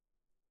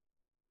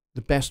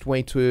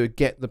way to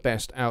get the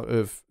best out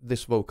of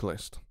this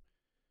vocalist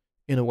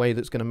in a way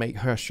that's going to make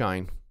her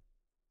shine.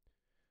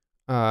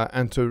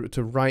 And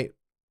to write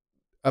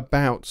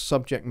about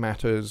subject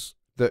matters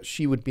that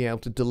she would be able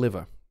to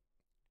deliver,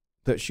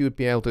 that she would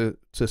be able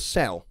to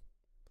sell.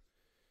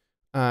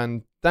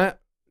 And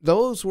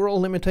those were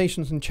all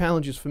limitations and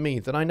challenges for me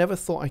that I never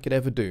thought I could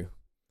ever do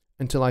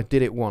until I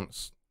did it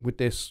once with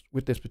this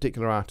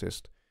particular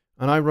artist.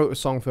 And I wrote a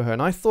song for her,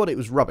 and I thought it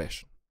was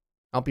rubbish.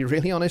 I'll be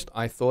really honest,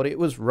 I thought it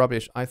was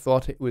rubbish. I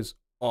thought it was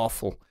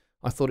awful.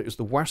 I thought it was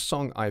the worst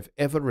song I've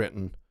ever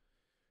written.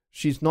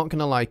 She's not going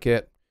to like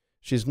it.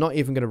 She's not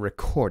even going to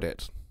record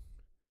it.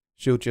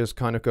 She'll just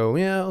kind of go,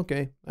 yeah,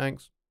 okay,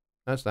 thanks.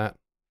 That's that.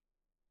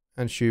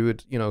 And she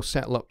would, you know,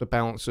 settle up the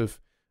balance of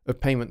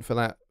payment for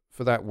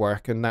that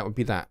work, and that would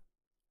be that.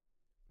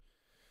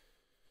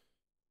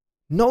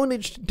 Not only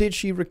did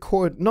she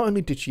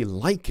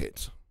like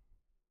it,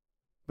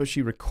 but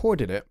she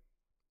recorded it,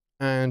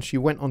 and she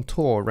went on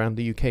tour around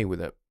the UK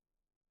with it.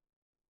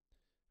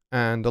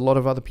 And a lot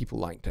of other people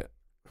liked it.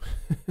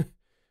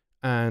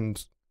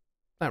 And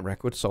that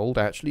record sold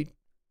actually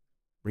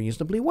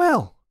reasonably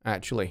well,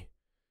 actually.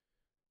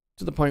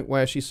 To the point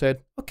where she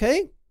said,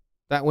 okay,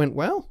 that went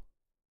well.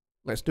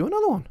 Let's do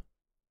another one.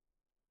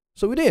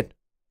 So we did.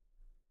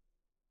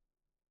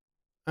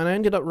 And I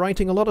ended up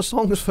writing a lot of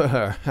songs for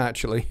her,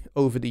 actually,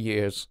 over the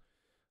years.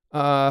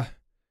 And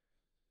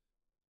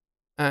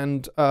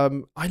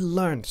I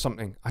learned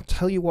something. I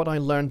tell you what I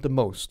learned the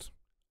most.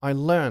 I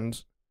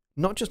learned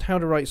not just how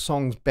to write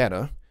songs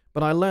better,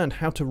 but I learned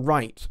how to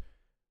write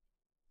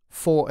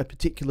for a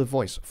particular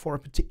voice, for a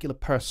particular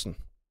person.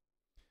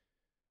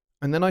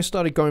 And then I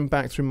started going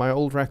back through my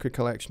old record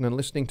collection and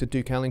listening to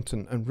Duke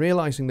Ellington and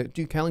realizing that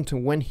Duke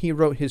Ellington, when he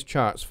wrote his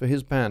charts for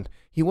his band,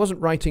 he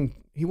wasn't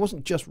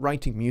just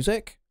writing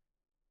music.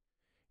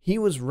 He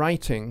was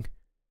writing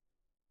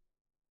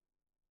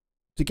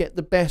to get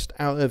the best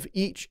out of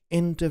each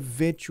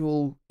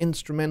individual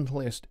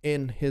instrumentalist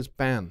in his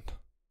band.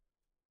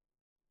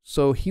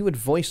 So he would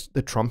voice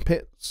the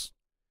trumpets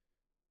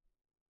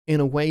in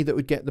a way that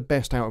would get the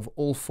best out of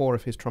all four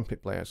of his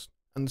trumpet players.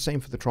 And the same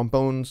for the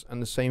trombones, and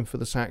the same for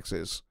the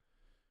saxes.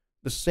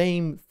 The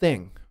same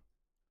thing.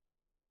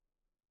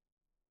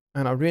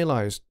 And I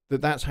realized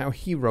that that's how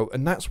he wrote,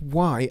 and that's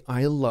why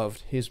I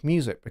loved his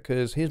music,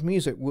 because his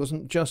music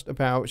wasn't just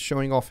about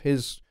showing off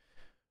his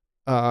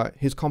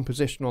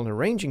compositional and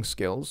arranging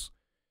skills.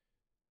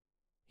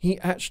 He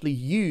actually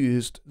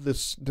used the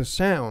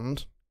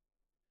sound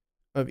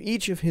of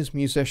each of his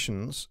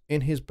musicians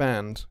in his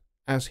band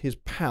as his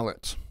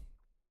palette.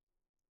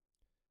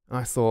 And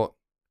I thought,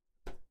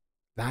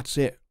 that's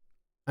it.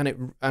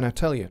 And I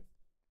tell you,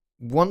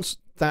 once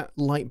that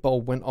light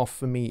bulb went off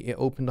for me, it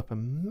opened up a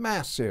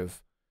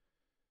massive,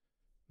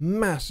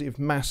 massive,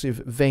 massive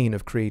vein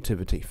of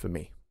creativity for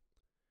me.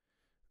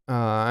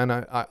 And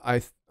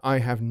I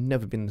have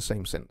never been the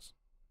same since.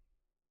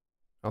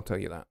 I'll tell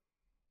you that.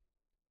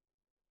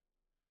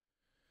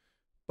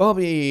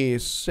 Bobby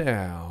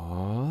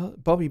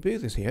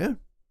Booth is here.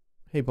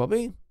 Hey,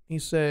 Bobby. He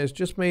says,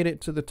 just made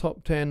it to the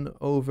top 10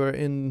 over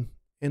in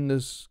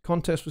this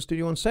contest for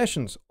Studio One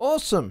Sessions.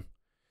 Awesome.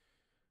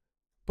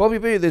 Bobby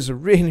Booth is a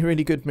really,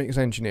 really good mix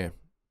engineer.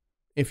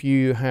 If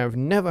you have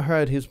never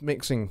heard his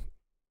mixing,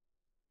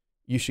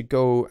 you should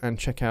go and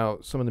check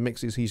out some of the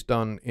mixes he's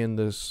done in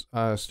this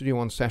Studio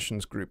One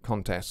Sessions group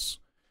contests,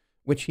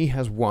 which he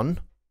has won.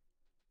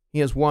 He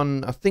has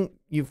won, I think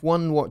you've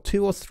won, what,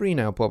 2 or 3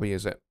 now, Bobby,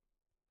 is it?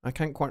 I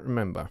can't quite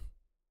remember.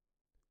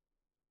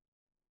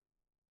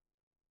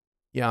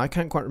 Yeah, I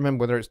can't quite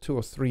remember whether it's 2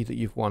 or 3 that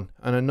you've won.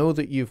 And I know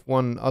that you've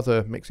won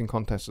other mixing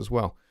contests as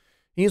well.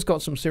 He's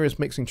got some serious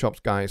mixing chops,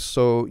 guys.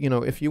 So, you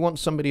know, if you want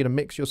somebody to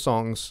mix your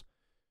songs,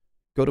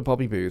 go to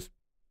Bobby Booth.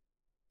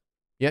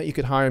 Yeah, you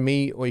could hire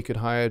me, or you could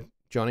hire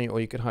Jonny,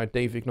 or you could hire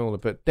Dave Vignola.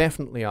 But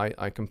definitely,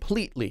 I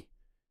completely,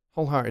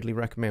 wholeheartedly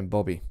recommend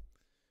Bobby.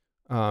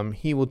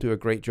 He will do a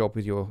great job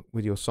with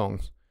your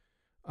songs.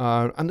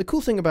 And the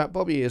cool thing about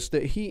Bobby is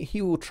that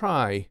he will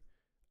try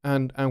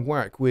and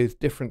work with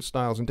different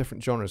styles and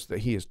different genres that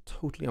he is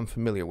totally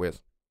unfamiliar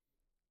with.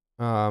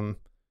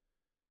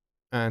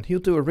 And he'll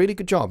do a really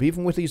good job,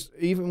 even with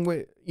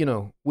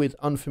with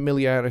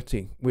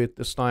unfamiliarity with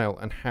the style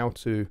and how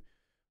to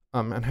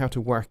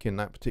work in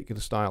that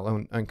particular style,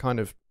 and kind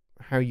of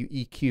how you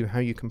EQ, how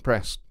you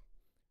compress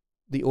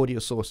the audio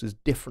sources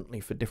differently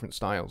for different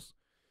styles.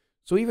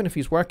 So even if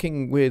he's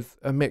working with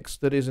a mix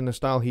that is in a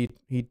style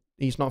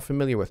he's not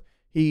familiar with,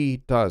 he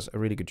does a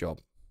really good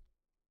job.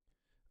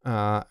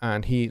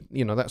 And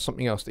that's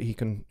something else that he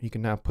can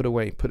now put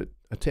away, put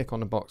a tick on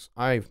the box.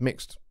 I've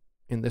mixed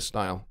in this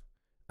style,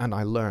 and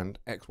I learned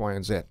X, Y,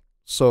 and Z.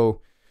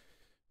 So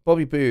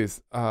Bobby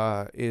Booth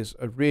is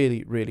a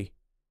really, really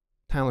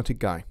talented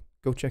guy.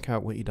 Go check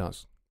out what he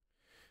does.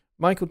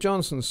 Michael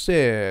Johnson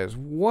says,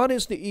 what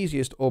is the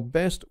easiest or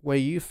best way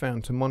you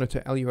found to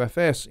monitor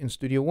LUFS in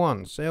Studio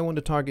One? Say I want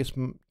to target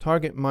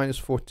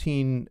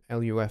 -14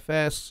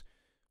 LUFS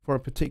for a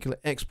particular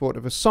export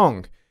of a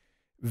song.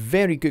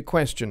 Very good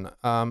question.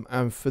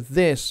 And for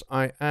this,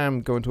 I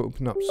am going to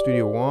open up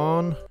Studio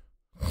One.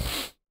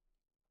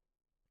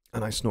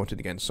 And I snorted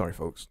again. Sorry,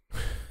 folks.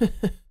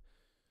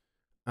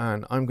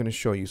 And I'm going to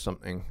show you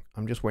something.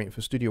 I'm just waiting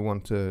for Studio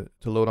One to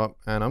load up.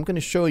 And I'm going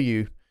to show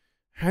you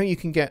how you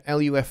can get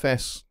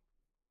LUFS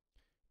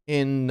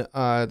in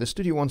the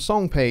Studio One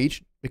song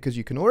page, because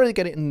you can already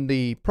get it in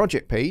the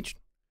project page.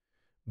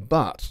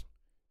 But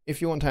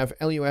if you want to have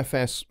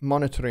LUFS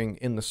monitoring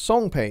in the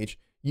song page,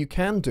 you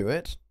can do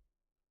it.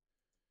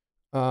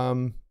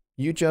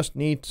 You just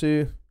need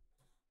to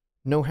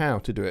know how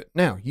to do it.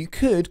 Now, you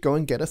could go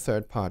and get a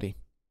third-party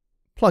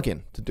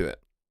plugin to do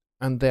it,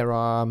 and there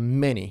are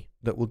many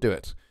that will do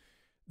it.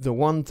 The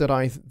one that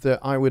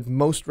I would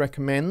most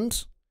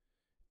recommend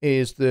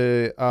is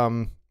the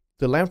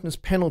loudness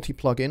penalty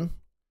plugin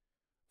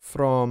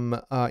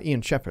from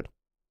Ian Shepherd,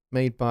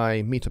 made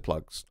by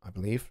Metaplugs, I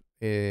believe,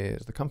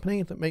 is the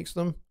company that makes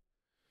them.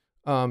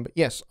 But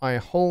yes, I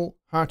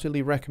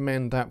wholeheartedly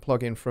recommend that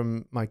plugin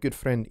from my good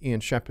friend Ian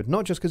Shepherd,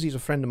 not just because he's a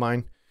friend of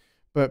mine,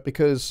 but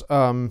because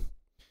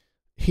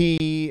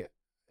he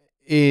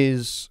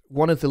is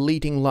one of the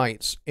leading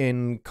lights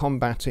in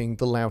combating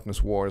the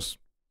loudness wars,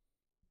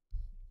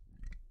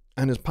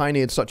 and has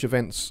pioneered such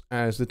events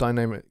as the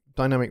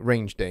Dynamic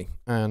Range Day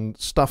and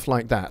stuff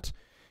like that.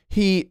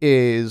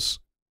 He's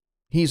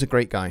a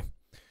great guy,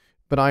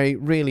 but I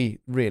really,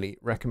 really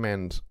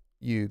recommend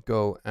you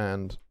go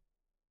and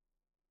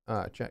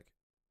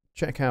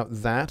check out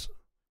that.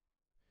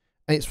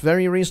 And it's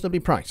very reasonably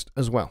priced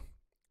as well.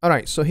 All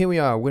right, so here we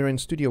are. We're in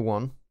Studio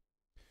One.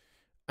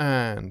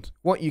 And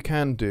what you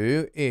can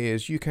do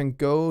is you can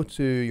go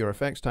to your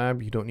effects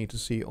tab. You don't need to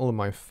see all of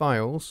my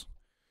files.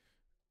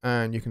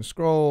 And you can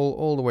scroll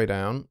all the way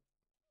down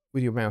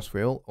with your mouse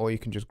wheel, or you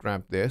can just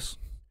grab this.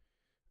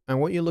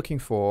 And what you're looking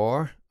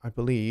for, I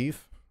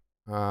believe,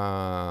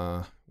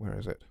 where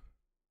is it?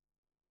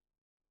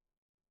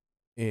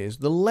 Is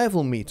the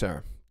level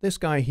meter. This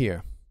guy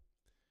here.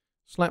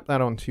 Slap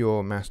that onto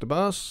your master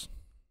bus.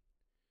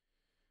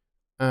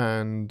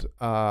 And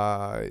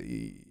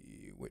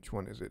which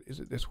one is it? Is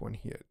it this one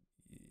here?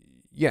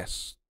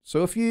 Yes.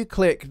 So if you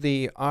click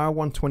the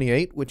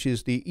R128, which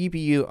is the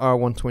EBU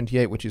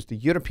R128, which is the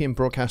European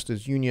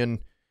Broadcasters Union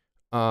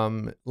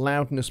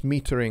loudness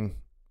metering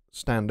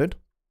standard.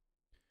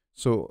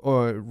 So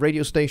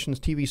radio stations,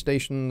 TV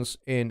stations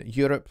in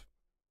Europe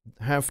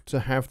have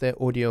to have their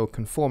audio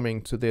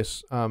conforming to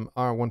this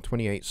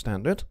R128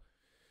 standard.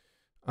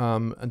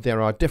 And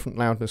there are different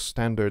loudness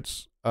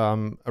standards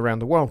around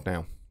the world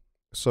now.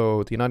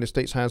 So the United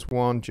States has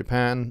one,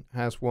 Japan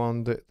has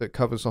one that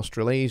covers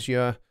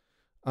Australasia,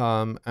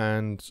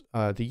 and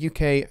the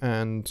UK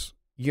and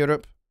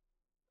Europe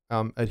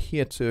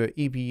adhere to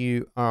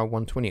EBU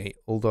R128,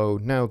 although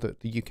now that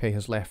the UK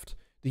has left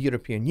the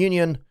European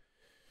Union,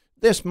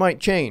 this might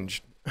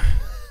change.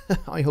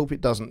 I hope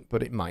it doesn't,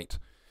 but it might.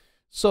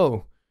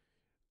 So,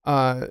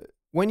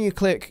 when you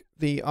click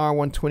the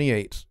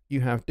R128,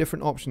 you have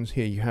different options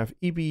here. You have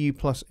EBU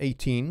plus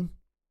 18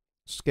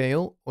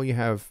 scale, or you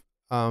have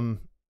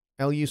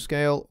LU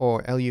scale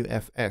or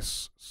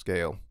LUFS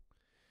scale.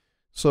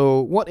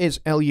 So what is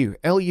LU?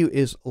 LU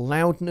is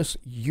loudness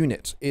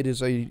unit. It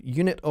is a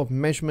unit of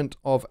measurement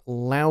of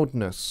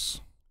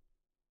loudness.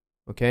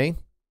 Okay.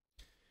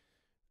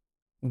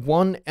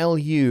 1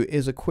 LU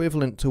is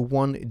equivalent to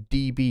 1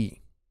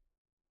 dB.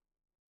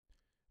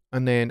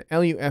 And then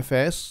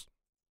LUFS,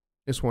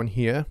 this one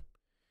here,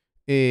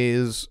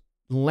 is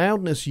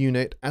loudness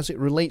unit as it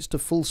relates to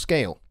full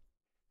scale.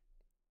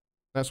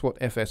 That's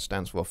what FS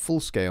stands for, full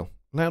scale.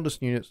 Loudness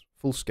units,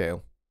 full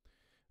scale.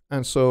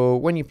 And so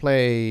when you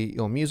play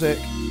your music,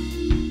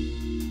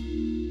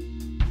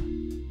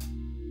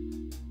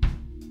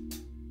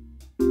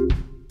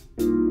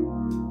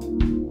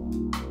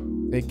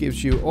 it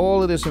gives you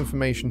all of this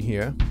information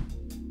here.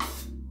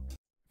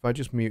 If I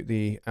just mute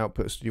the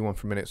output Studio One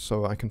for a minute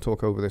so I can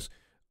talk over this.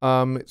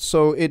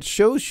 So it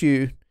shows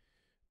you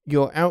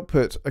your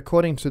output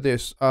according to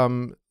this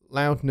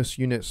loudness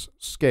units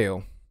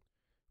scale,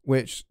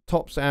 which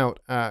tops out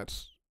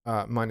at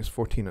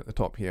 -14 at the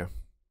top here.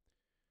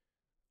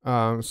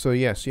 So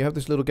yes, you have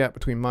this little gap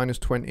between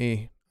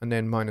 -20 and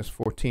then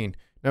 -14.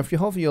 Now if you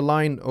hover your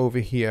line over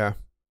here,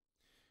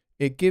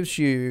 it gives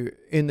you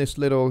in this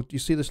little, do you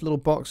see this little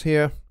box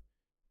here?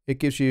 It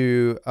gives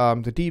you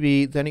the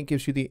dB, then it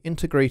gives you the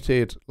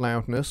integrated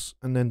loudness,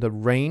 and then the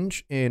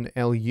range in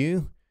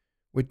LU,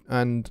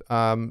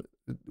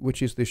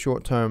 which is the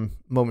short-term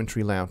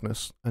momentary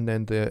loudness, and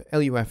then the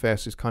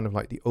LUFS is kind of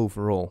like the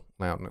overall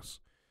loudness.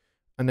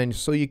 And then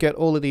so you get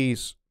all of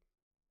this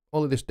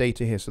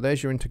data here. So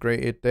there's your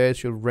integrated,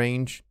 there's your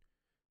range,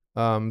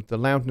 the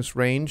loudness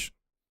range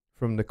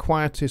from the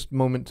quietest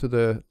moment to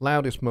the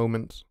loudest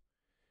moment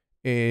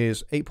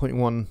is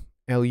 8.1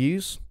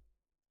 LUs.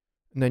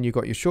 And then you've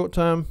got your short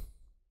term,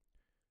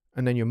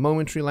 and then your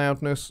momentary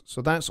loudness.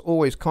 So that's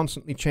always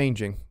constantly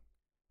changing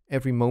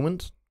every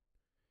moment.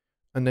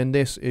 And then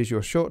this is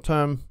your short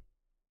term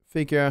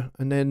figure,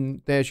 and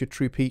then there's your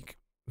true peak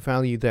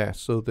value there.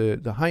 So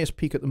the highest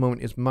peak at the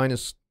moment is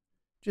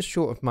just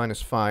short of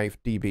 -5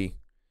 dB.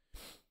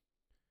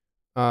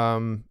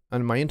 And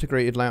my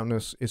integrated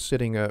loudness is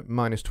sitting at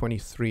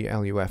 -23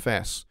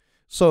 LUFS.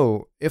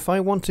 So if I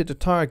wanted to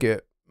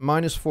target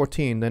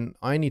 -14, then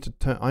I need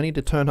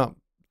to turn up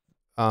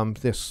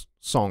this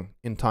song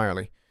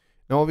entirely.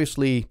 Now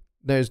obviously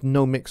there's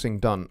no mixing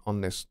done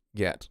on this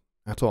yet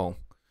at all.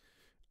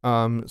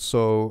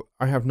 So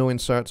I have no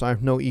inserts, I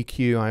have no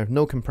EQ, I have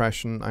no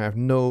compression, I have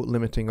no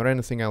limiting or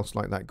anything else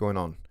like that going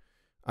on.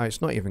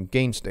 It's not even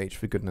gain stage,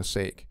 for goodness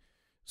sake.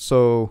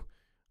 So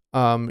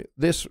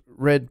this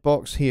red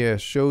box here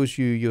shows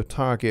you your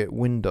target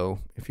window,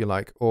 if you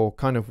like, or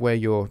kind of where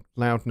your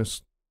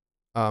loudness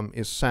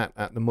is sat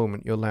at the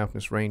moment, your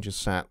loudness range is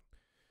sat.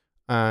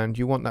 And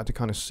you want that to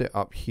kind of sit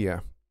up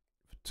here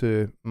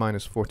to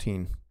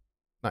 -14,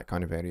 that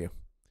kind of area.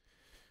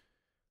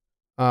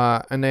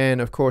 And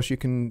then of course you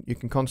can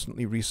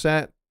constantly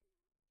reset.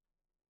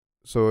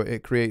 So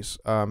it creates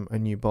a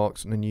new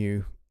box and a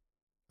new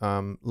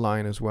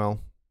line as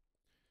well.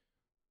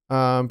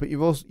 But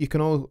you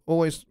can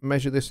always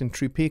measure this in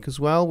true peak as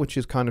well, which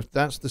is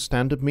that's the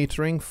standard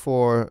metering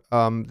for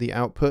the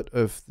output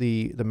of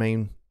the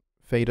main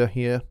fader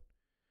here.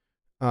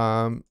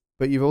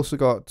 But you've also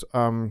got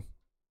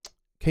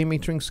K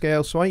metering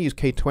scale. So I use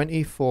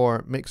K20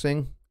 for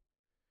mixing,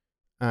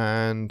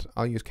 and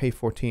I'll use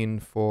K14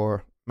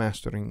 for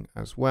mastering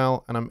as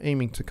well. And I'm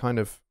aiming to kind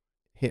of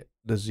hit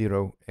the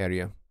 0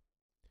 area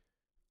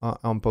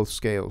on both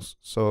scales.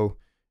 So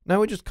now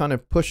we're just kind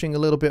of pushing a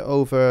little bit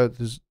over,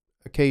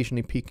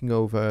 occasionally peaking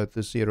over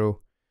the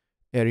 0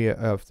 area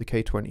of the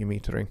K20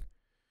 metering.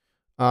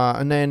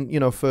 And then,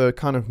 for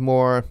kind of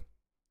more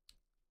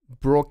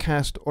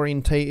broadcast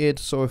orientated,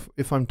 so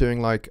if I'm doing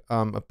like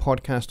a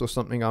podcast or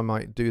something, I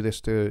might do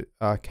this to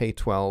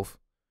K12,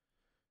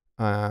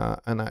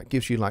 and that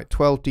gives you like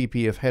 12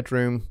 dB of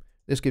headroom.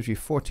 This gives you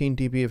 14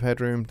 dB of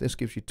headroom. This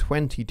gives you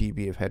 20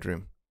 dB of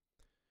headroom.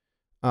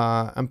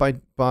 And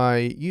by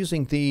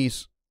using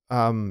these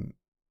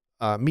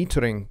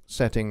metering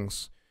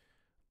settings,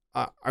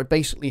 I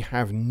basically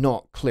have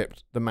not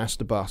clipped the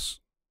master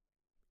bus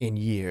in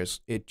years.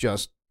 It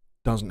just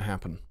doesn't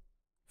happen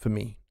for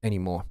me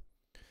anymore.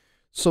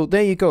 So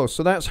there you go.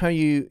 So that's how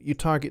you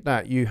target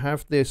that. You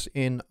have this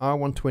in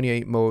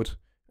R128 mode,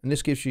 and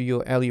this gives you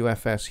your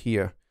LUFS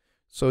here.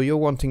 So you're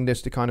wanting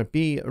this to kind of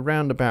be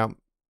around about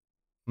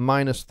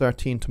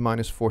 -13 to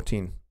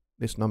 -14.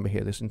 This number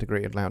here, this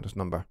integrated loudness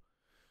number.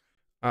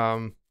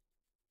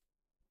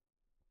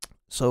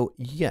 So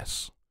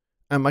yes.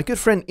 And my good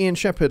friend Ian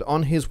Shepherd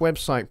on his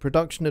website,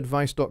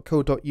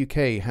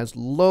 productionadvice.co.uk, has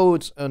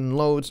loads and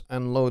loads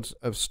and loads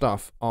of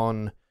stuff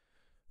on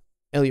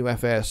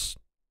LUFS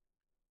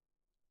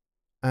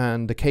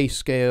and the K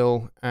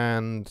scale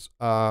and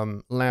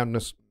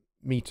loudness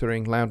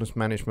metering, loudness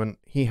management.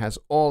 He has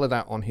all of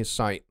that on his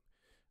site,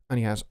 and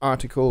he has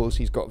articles,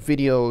 he's got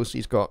videos,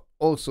 he's got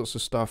all sorts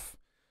of stuff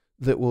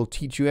that will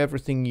teach you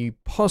everything you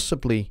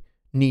possibly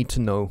need to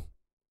know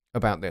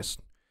about this.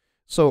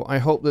 So I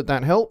hope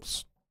that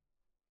helps.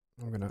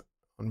 I'm going to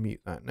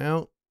unmute that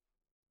now,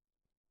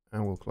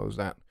 and we'll close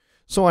that.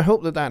 So I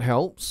hope that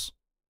helps,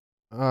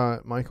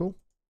 Michael.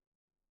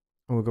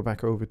 And we'll go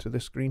back over to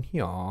this screen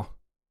here. I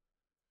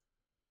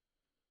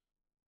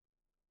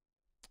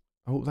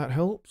hope that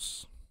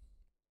helps.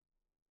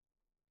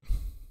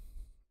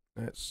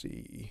 Let's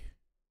see.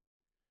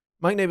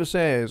 Mike Neighbor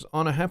says,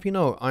 on a happy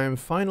note, I am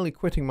finally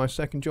quitting my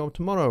second job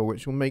tomorrow,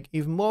 which will make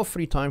even more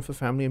free time for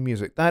family and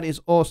music. That is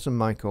awesome,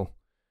 Michael.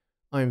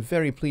 I am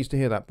very pleased to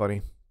hear that,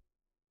 buddy.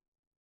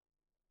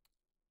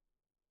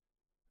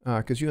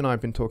 Because you and I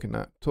have been talking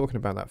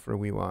about that for a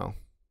wee while.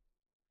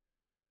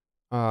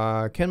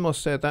 Ken Moss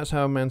said, that's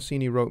how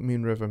Mancini wrote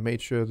Moon River,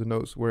 made sure the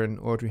notes were in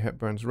Audrey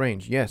Hepburn's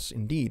range. Yes,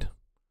 indeed.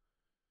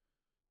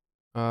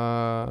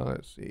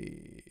 Let's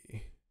see.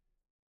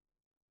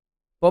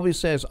 Bobby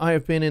says, I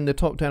have been in the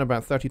top 10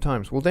 about 30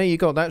 times. Well, there you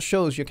go. That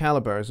shows your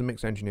caliber as a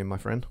mix engineer, my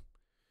friend.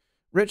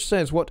 Rich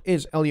says, what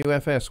is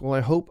LUFS? Well,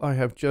 I hope I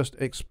have just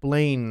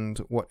explained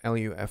what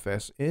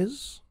LUFS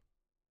is.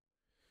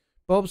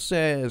 Bob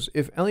says,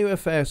 if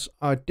LUFS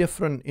are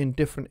different in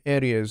different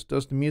areas,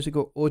 does the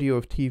musical audio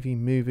of TV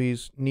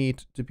movies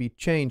need to be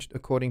changed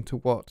according to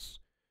what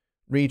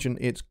region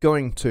it's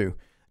going to?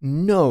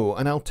 No,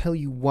 and I'll tell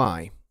you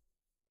why.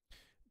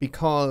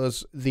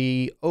 Because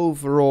the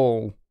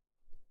overall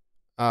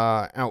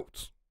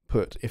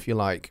output, if you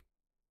like,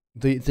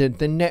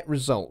 the net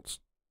result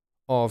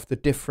of the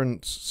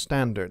different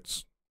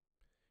standards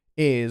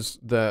is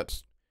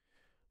that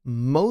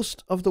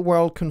most of the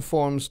world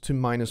conforms to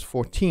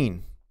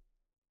 -14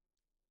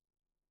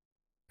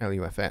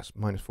 LUFS,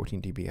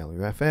 -14 dB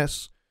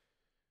LUFS.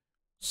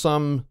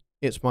 Some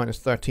it's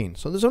 -13.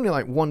 So there's only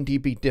like 1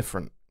 dB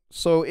different.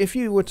 So if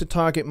you were to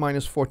target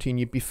 -14,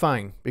 you'd be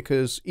fine,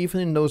 because even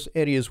in those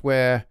areas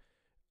where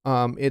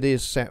it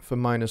is set for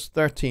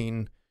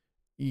 -13,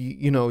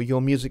 you know,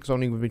 your music's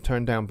only going to be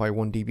turned down by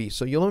 1 dB.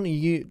 So you'll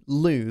only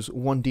lose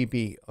 1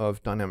 dB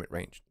of dynamic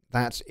range.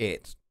 That's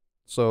it.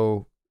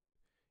 So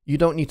you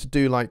don't need to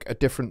do like a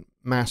different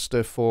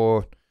master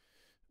for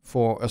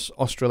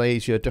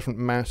Australasia, a different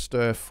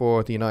master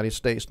for the United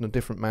States, and a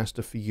different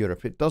master for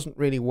Europe. It doesn't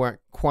really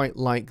work quite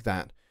like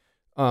that.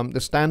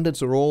 The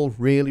standards are all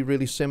really,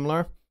 really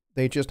similar.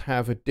 They just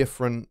have a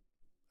different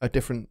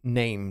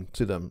name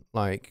to them.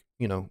 Like,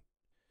 you know,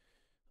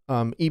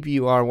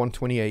 EBUR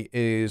 128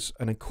 is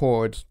an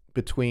accord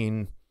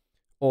between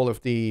all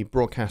of the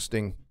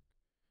broadcasting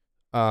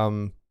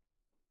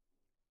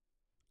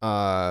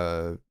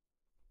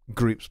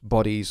groups,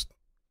 bodies,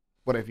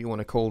 whatever you want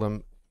to call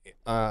them,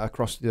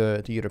 across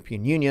the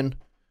European Union.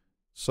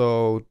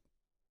 So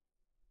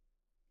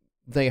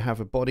they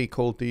have a body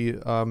called the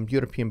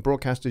European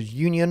Broadcasters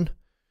Union,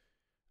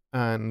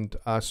 and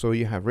so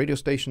you have radio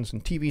stations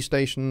and TV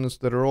stations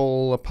that are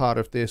all a part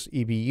of this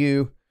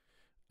EBU,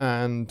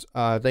 and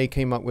they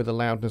came up with a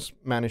loudness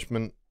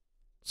management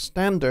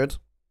standard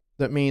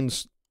that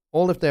means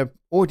all of their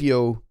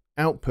audio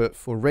output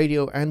for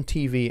radio and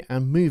TV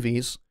and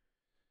movies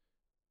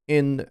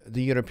in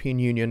the European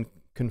Union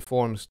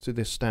conforms to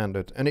this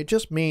standard. And it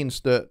just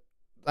means that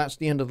that's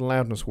the end of the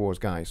loudness wars,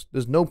 guys.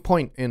 There's no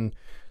point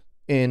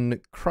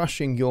in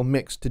crushing your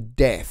mix to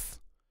death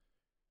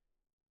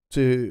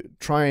to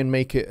try and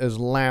make it as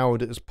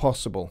loud as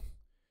possible.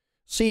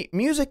 See,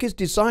 music is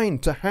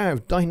designed to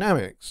have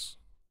dynamics.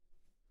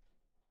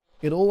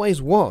 It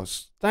always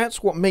was.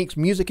 That's what makes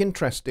music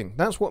interesting.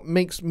 That's what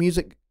makes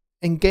music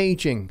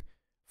engaging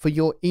for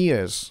your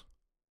ears,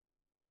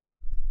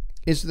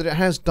 is that it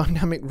has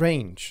dynamic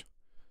range.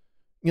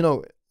 You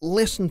know,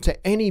 listen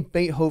to any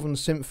Beethoven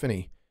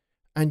symphony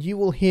and you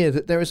will hear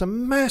that there is a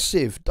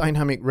massive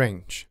dynamic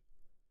range.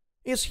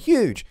 It's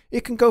huge.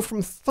 It can go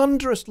from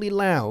thunderously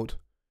loud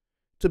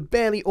to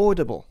barely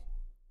audible.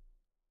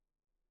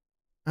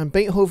 And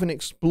Beethoven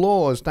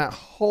explores that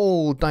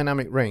whole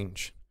dynamic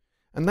range.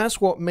 And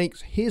that's what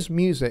makes his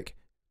music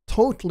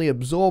totally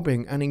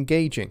absorbing and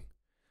engaging.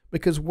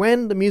 Because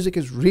when the music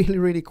is really,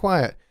 really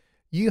quiet,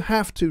 you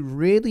have to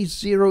really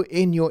zero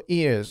in your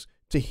ears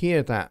to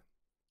hear that.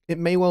 It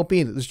may well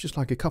be that there's just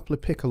like a couple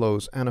of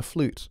piccolos and a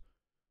flute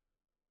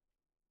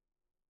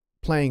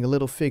playing a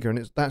little figure,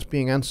 and that's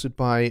being answered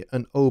by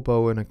an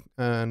oboe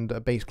and a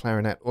bass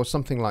clarinet or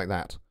something like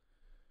that.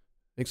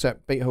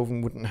 Except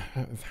Beethoven wouldn't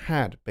have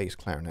had bass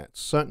clarinets,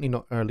 certainly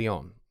not early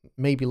on,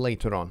 maybe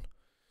later on.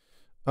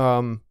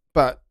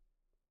 But,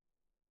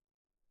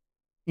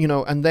 you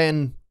know, and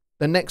then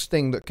the next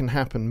thing that can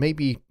happen,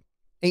 maybe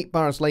 8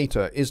 bars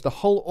later, is the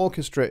whole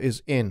orchestra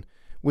is in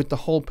with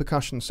the whole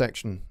percussion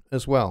section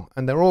as well.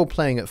 And they're all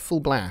playing at full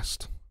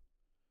blast,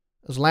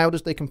 as loud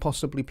as they can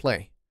possibly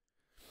play.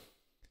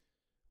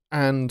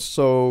 And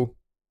so,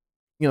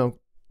 you know,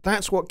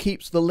 that's what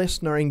keeps the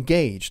listener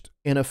engaged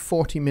in a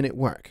 40-minute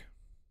work.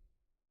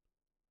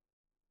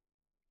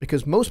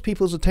 Because most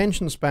people's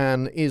attention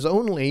span is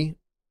only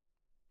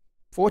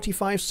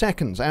 45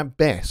 seconds at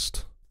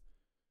best.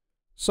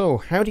 So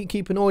how do you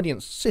keep an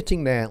audience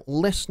sitting there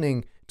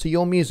listening to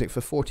your music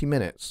for 40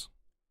 minutes?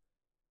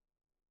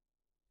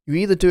 You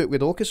either do it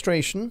with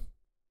orchestration,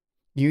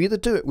 you either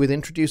do it with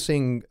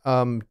introducing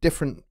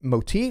different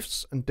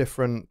motifs and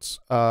different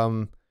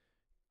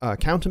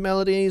counter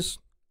melodies,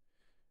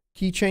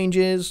 key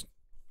changes,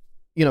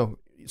 you know,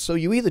 so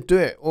you either do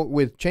it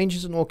with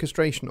changes in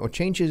orchestration or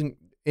changes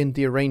in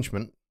the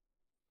arrangement,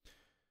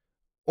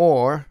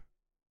 or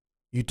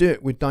you do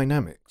it with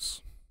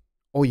dynamics,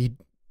 or you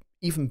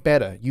even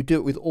better, you do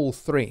it with all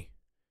three.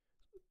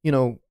 You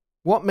know,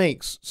 what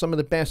makes some of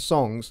the best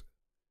songs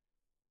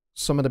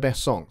some of the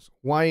best songs?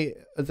 Why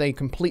are they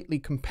completely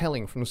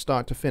compelling from the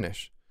start to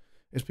finish?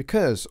 It's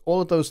because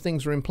all of those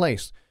things are in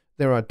place.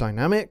 There are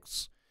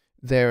dynamics,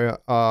 there's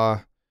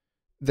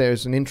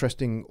an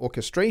interesting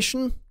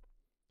orchestration,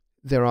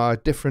 there are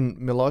different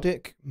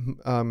melodic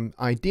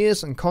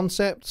ideas and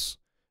concepts,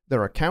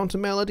 there are counter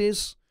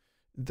melodies,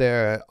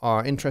 there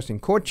are interesting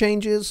chord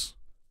changes,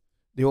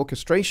 the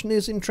orchestration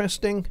is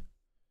interesting,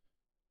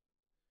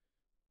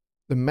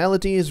 the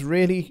melody is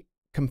really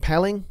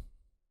compelling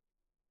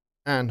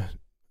and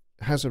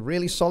has a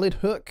really solid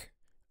hook.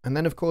 And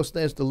then, of course,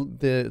 there's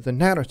the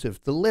narrative,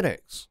 the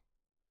lyrics.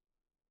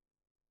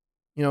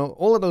 You know,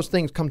 all of those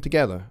things come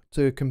together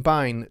to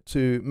combine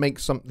to make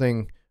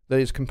something that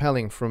is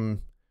compelling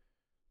from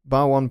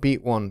bar one,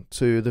 beat one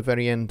to the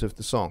very end of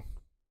the song.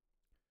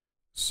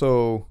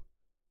 So,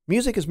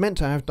 music is meant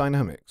to have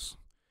dynamics.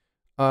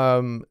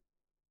 And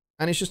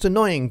it's just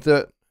annoying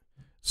that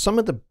some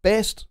of the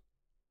best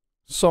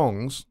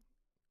songs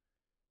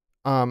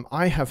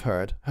I have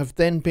heard have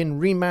then been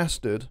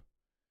remastered,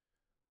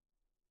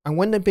 and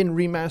when they've been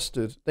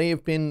remastered, they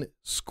have been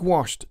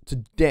squashed to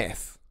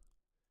death,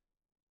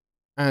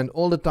 and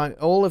all of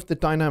the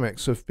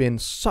dynamics have been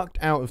sucked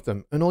out of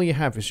them, and all you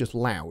have is just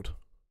loud.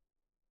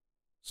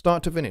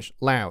 Start to finish,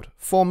 loud.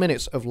 4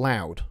 minutes of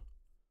loud.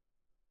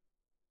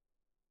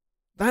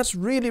 That's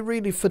really,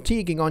 really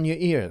fatiguing on your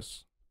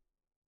ears.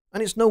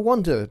 And it's no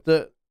wonder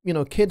that, you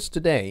know, kids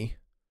today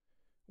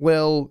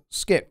will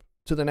skip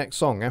to the next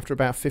song after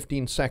about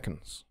 15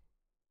 seconds.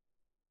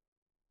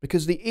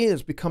 Because the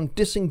ears become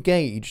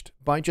disengaged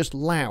by just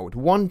loud,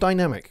 one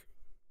dynamic.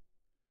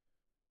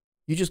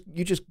 You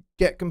just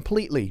get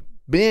completely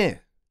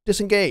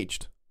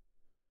disengaged.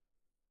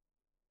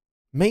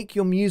 Make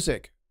your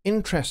music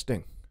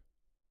interesting.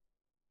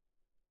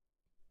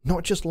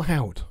 Not just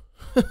loud.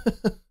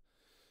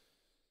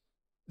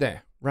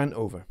 There, rant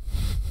over.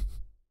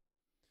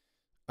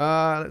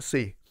 Let's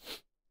see.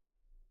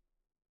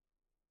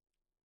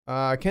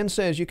 Ken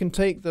says you can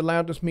take the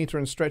loudness meter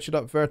and stretch it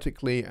up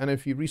vertically, and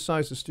if you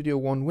resize the Studio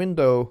One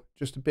window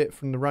just a bit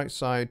from the right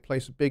side,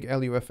 place a big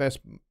LUFS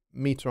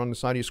meter on the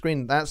side of your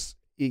screen.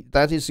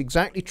 That is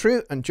exactly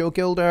true, and Joe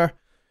Gilder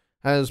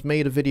has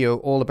made a video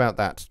all about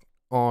that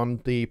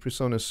on the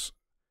Presonus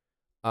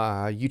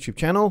YouTube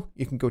channel.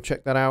 You can go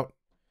check that out.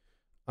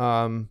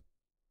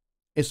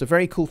 It's a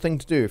very cool thing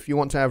to do if you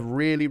want to have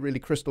really, really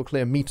crystal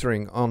clear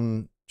metering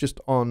on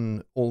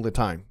all the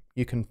time.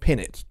 You can pin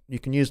it. You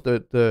can use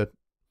the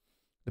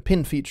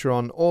pin feature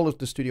on all of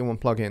the Studio One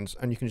plugins,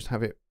 and you can just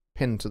have it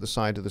pinned to the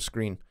side of the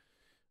screen,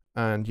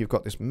 and you've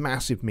got this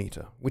massive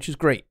meter, which is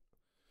great.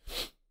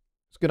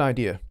 It's a good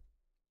idea.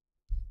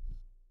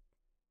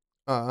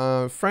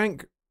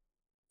 Frank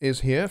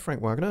is here.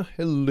 Frank Wagner.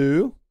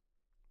 Hello.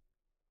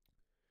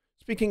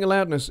 Speaking of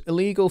loudness,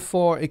 illegal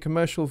for a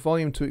commercial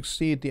volume to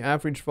exceed the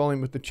average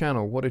volume of the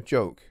channel. What a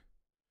joke.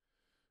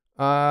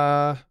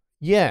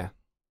 Yeah,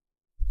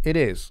 it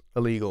is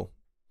illegal.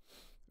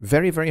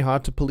 Very, very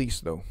hard to police,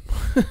 though.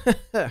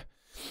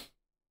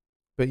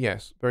 But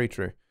yes, very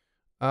true.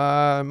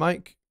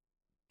 Mike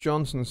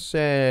Johnson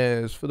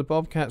says, for the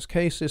Bobcat's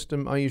K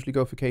system, I usually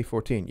go for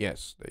K14.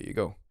 Yes, there you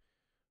go.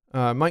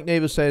 Mike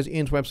Neighbor says,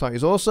 Ian's website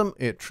is awesome.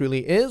 It truly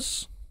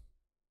is.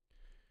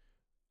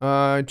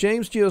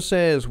 James Geo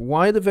says,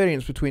 why the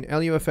variance between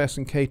LUFS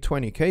and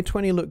K20?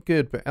 K20 looked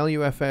good, but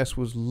LUFS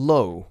was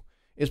low.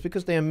 It's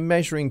because they are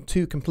measuring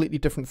two completely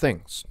different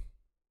things.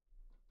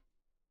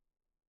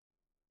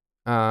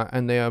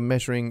 And they are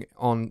measuring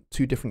on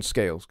two different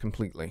scales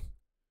completely.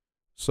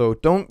 So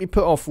don't be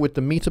put off with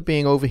the meter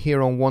being over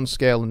here on one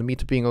scale and the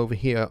meter being over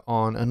here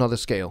on another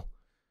scale.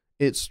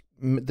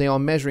 They are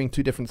measuring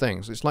two different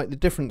things. It's like the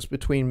difference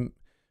between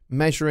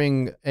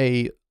measuring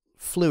a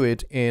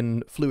fluid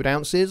in fluid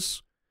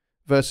ounces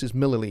versus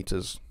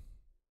milliliters.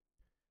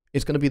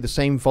 It's going to be the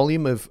same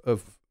volume of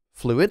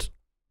fluid,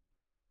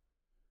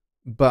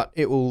 but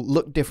it will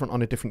look different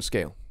on a different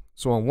scale.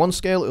 So on one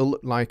scale, it'll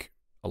look like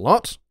a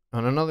lot.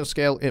 On another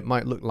scale, it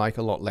might look like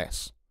a lot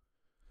less.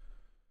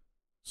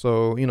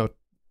 So, you know,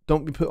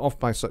 don't be put off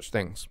by such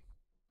things.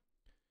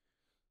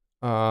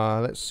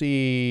 Let's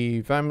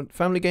see.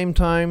 Family game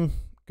time.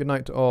 Good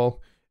night to all.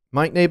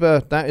 Mike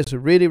Neighbor, that is a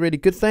really, really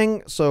good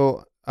thing.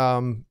 So,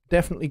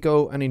 definitely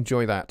go and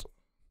enjoy that.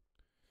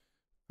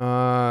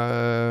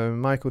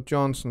 Michael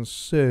Johnson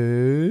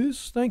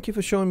says, thank you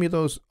for showing me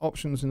those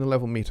options in the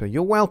level meter.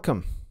 You're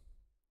welcome.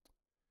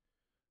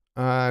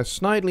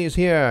 Snidely is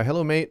here.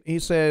 Hello, mate. He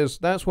says,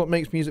 that's what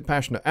makes music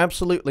passionate.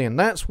 Absolutely. And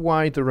that's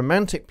why the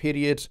Romantic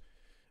period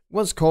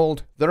was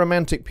called the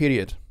Romantic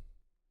period.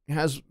 It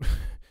has,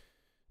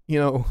 you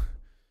know,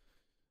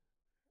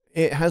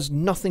 it has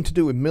nothing to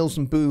do with Mills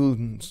and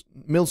Boon's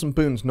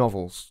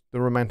novels,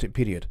 the Romantic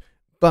period.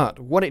 But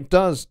what it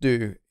does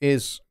do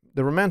is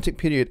the Romantic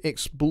period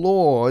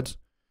explored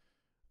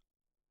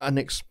an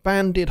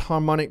expanded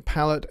harmonic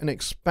palette, an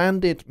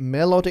expanded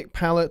melodic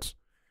palette,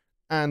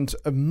 and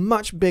a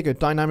much bigger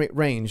dynamic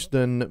range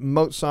than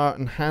Mozart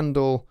and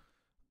Handel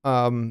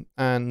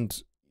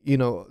and you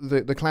know,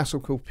 the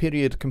classical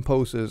period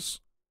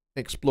composers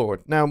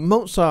explored. Now,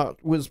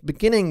 Mozart was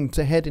beginning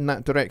to head in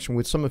that direction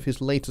with some of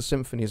his later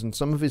symphonies and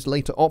some of his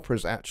later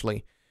operas,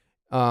 actually.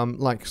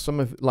 Like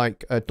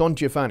Don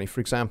Giovanni,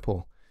 for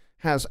example,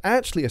 has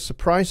actually a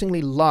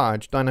surprisingly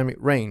large dynamic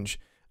range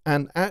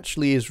and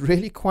actually is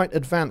really quite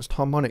advanced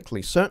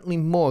harmonically, certainly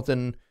more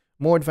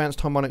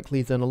advanced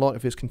harmonically than a lot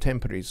of his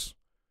contemporaries.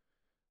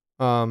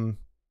 And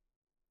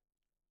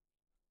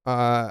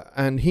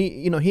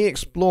he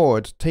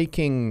explored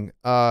taking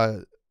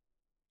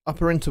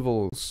upper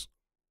intervals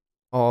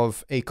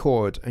of a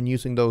chord and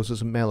using those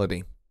as a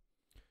melody,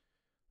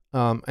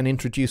 and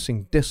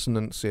introducing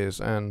dissonances,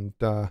 and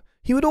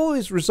he would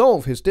always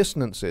resolve his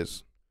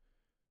dissonances,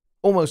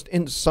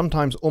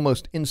 sometimes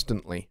almost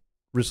instantly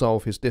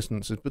resolve his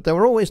dissonances, but they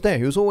were always there.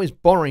 He was always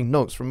borrowing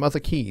notes from other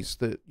keys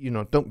that, you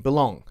know, don't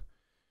belong.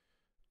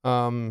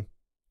 You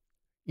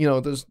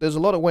know, there's a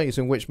lot of ways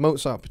in which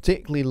Mozart,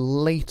 particularly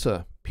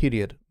later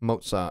period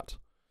Mozart,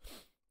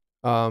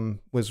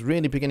 was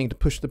really beginning to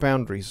push the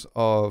boundaries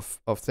of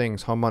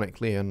things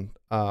harmonically and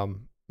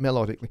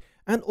melodically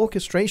and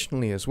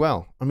orchestrationally as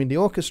well. I mean, the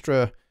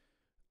orchestra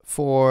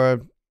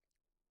for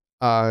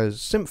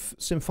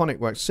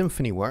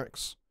symphony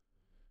works,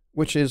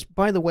 which is,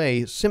 by the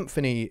way,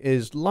 symphony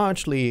is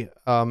largely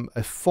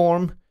a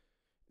form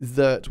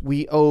that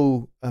we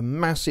owe a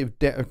massive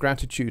debt of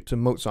gratitude to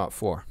Mozart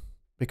for,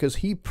 because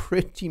he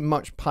pretty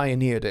much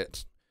pioneered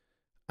it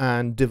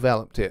and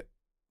developed it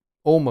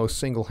almost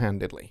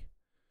single-handedly.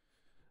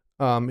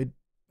 It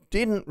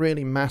didn't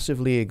really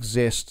massively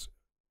exist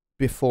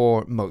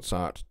before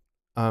Mozart.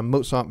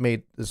 Mozart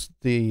made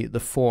the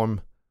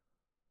form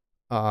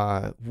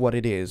what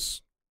it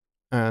is.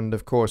 And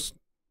of course,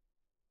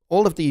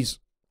 all of these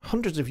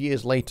hundreds of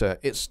years later,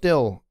 it's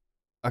still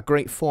a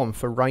great form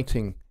for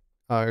writing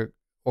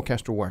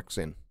orchestral works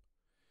in.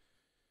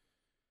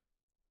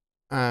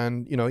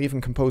 And, you know, even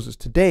composers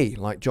today,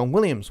 like John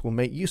Williams, will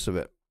make use of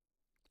it.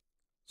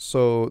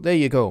 So there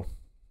you go.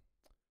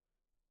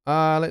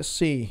 Let's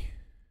see.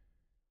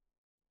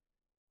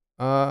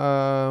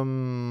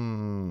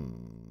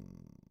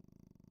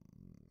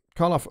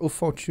 Karloff O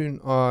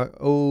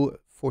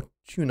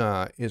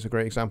Fortuna is a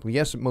great example.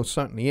 Yes, it most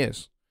certainly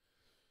is.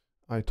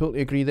 I totally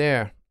agree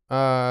there.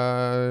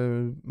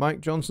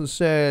 Mike Johnson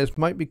says,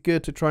 might be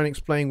good to try and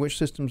explain which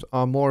systems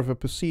are more of a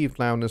perceived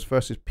loudness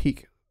versus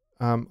peak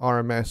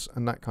RMS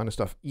and that kind of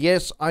stuff.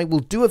 Yes, I will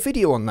do a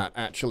video on that,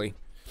 actually.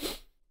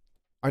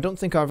 I don't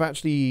think I've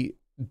actually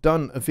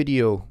done a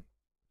video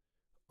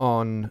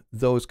on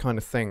those kind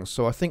of things,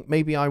 so I think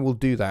maybe I will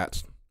do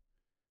that.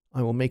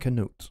 I will make a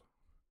note.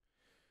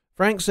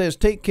 Frank says,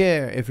 take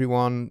care,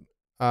 everyone.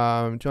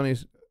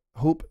 Johnny's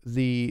hope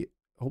the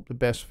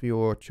best for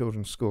your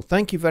children's school.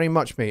 Thank you very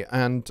much, mate.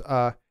 And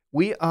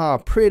we are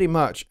pretty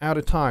much out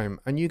of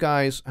time, and you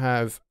guys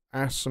have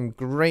asked some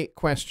great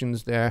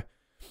questions there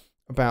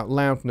about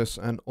loudness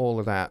and all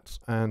of that,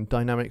 and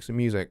dynamics of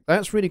music.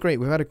 That's really great.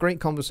 We've had a great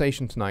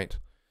conversation tonight.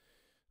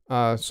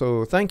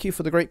 So thank you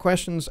for the great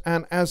questions.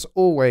 And as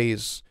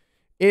always,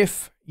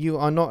 if you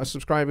are not a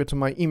subscriber to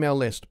my email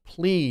list,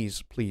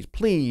 please, please,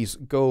 please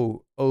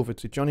go over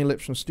to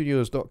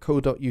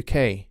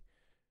johnnylipshamstudios.co.uk.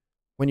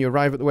 When you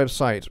arrive at the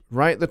website,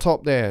 right at the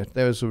top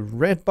there's a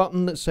red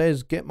button that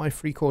says get my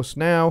free course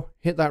now.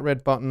 Hit that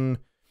red button.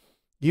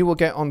 You will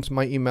get onto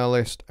my email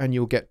list, and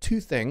you'll get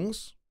two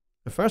things.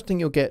 The first thing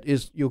you'll get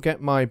is you'll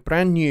get my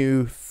brand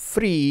new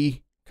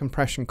free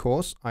compression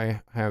course.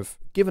 I have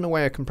given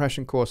away a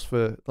compression course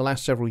for the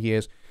last several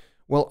years.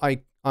 Well,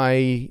 I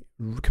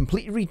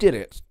completely redid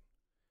it.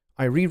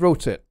 I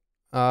rewrote it.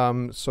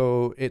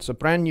 So it's a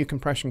brand new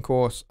compression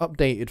course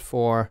updated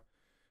for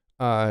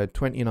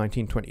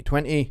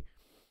 2019-2020.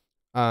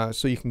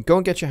 So you can go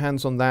and get your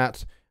hands on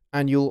that.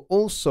 And you'll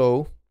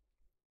also,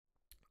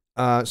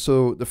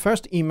 so the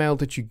first email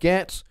that you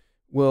get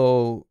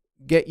will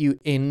get you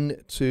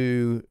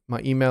into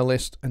my email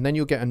list, and then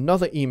you'll get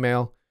another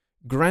email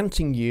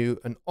granting you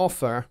an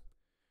offer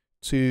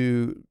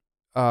to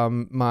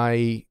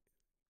my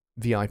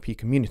VIP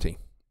community,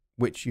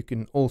 which you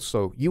will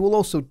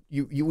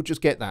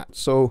just get that.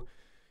 So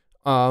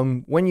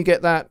when you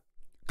get that,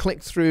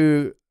 click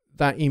through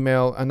that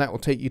email, and that will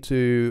take you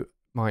to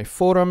my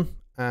forum,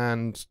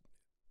 and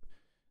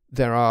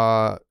there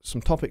are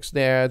some topics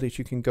there that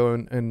you can go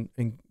and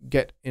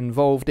get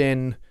involved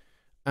in.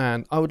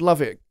 And I would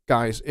love it,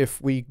 guys, if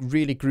we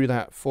really grew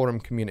that forum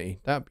community.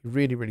 That'd be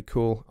really, really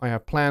cool. I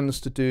have plans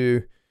to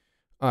do,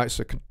 at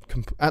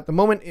the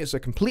moment, it's a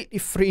completely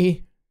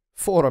free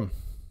forum,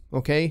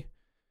 okay?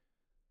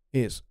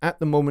 It's at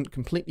the moment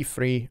completely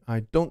free. I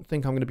don't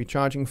think I'm going to be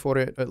charging for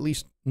it, at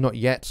least not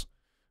yet.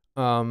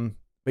 But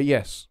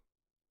yes,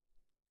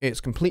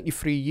 it's completely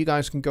free. You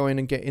guys can go in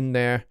and get in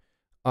there.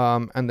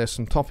 And there's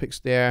some topics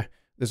there.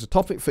 There's a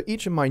topic for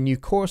each of my new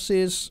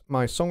courses,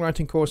 my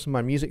songwriting course and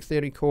my music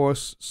theory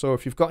course. So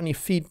if you've got any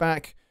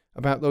feedback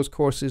about those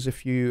courses,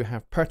 if you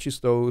have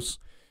purchased those,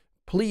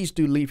 please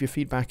do leave your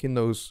feedback in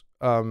those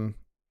forum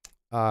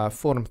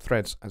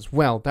threads as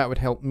well. That would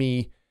help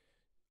me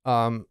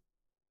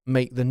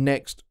make the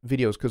next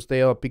videos, because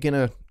they are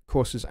beginner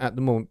courses at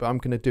the moment, but I'm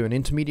going to do an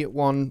intermediate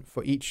one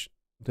for each,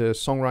 the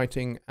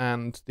songwriting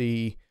and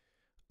the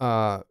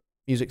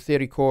music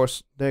theory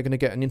course. They're going to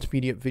get an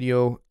intermediate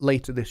video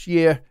later this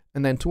year,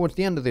 and then towards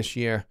the end of this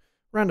year,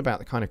 around about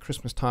the kind of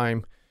Christmas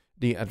time,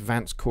 the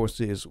advanced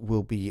courses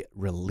will be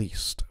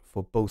released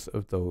for both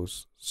of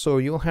those. So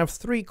you'll have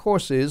 3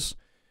 courses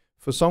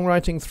for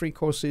songwriting, 3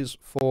 courses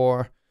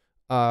for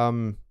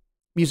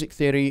music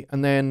theory,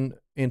 and then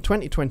in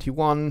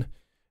 2021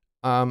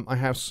 I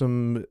have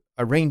some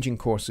arranging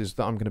courses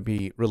that I'm going to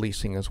be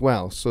releasing as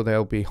well. So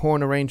there'll be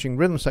horn arranging,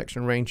 rhythm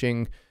section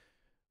arranging,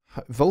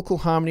 vocal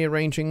harmony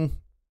arranging,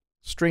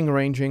 string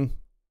arranging.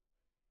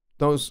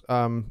 Those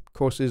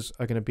courses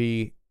are going to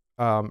be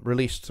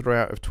released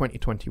throughout of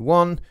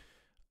 2021,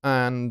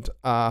 and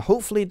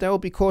hopefully there will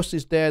be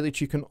courses there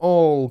that you can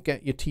all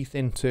get your teeth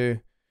into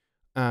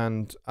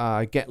and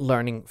get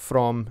learning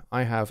from.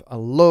 I have a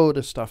load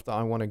of stuff that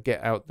I want to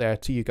get out there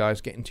to you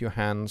guys, get into your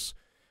hands.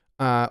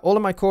 All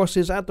of my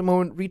courses at the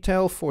moment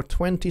retail for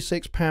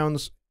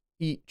 £26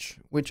 each,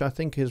 which I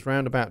think is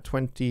around about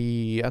at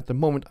the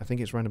moment, I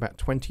think it's around about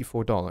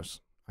 $24,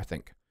 I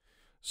think.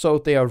 So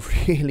they are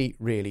really,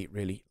 really,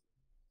 really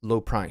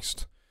low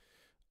priced.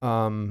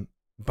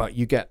 But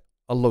you get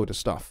a load of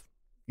stuff.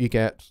 You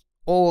get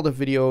all the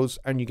videos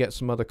and you get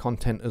some other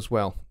content as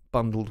well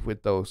bundled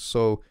with those.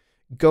 So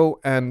go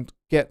and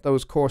get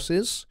those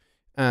courses,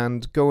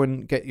 and go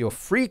and get your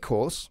free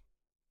course,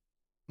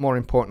 more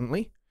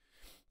importantly,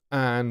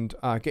 and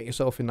get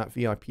yourself in that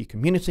VIP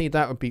community.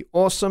 That would be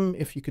awesome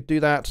if you could do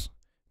that.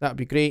 That would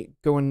be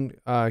great. Go and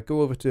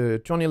go over to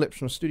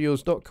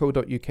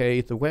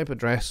jonnylipshamstudios.co.uk. The web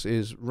address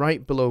is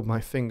right below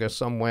my finger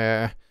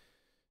somewhere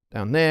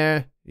down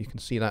there. You can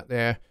see that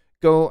there.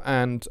 Go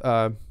and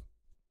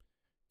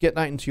get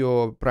that into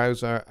your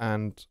browser,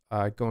 and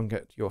go and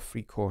get your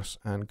free course,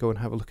 and go and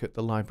have a look at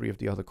the library of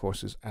the other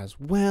courses as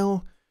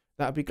well.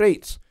 That'd be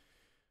great.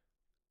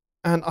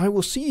 And I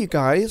will see you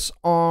guys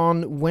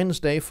on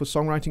Wednesday for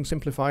Songwriting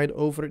Simplified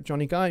over at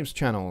Jonny Gives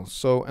channel.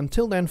 So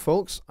until then,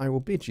 folks, I will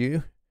bid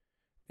you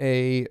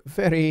a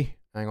very...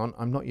 Hang on,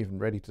 I'm not even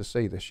ready to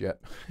say this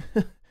yet.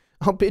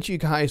 I'll bid you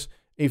guys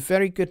a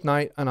very good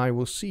night, and I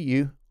will see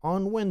you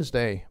on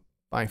Wednesday.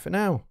 Bye for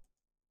now.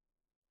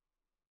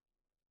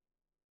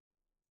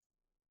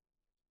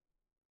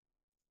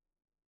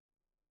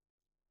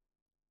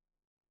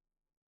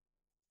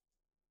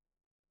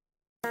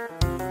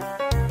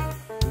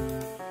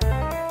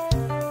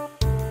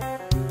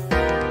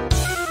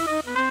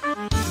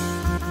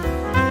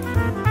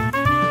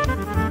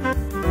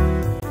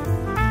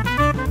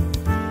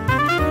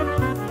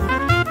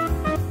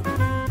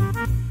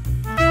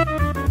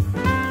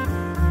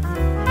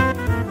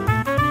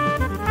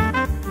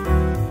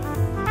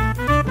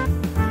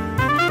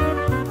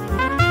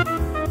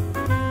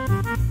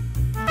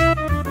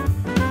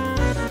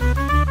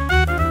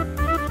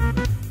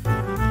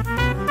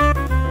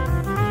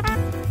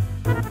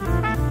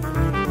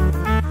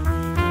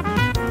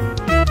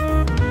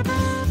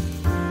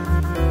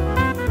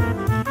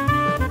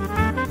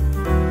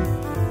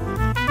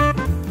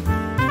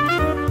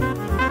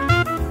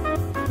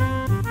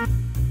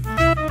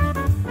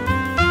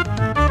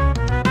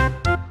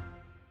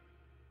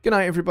 Good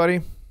night,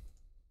 everybody.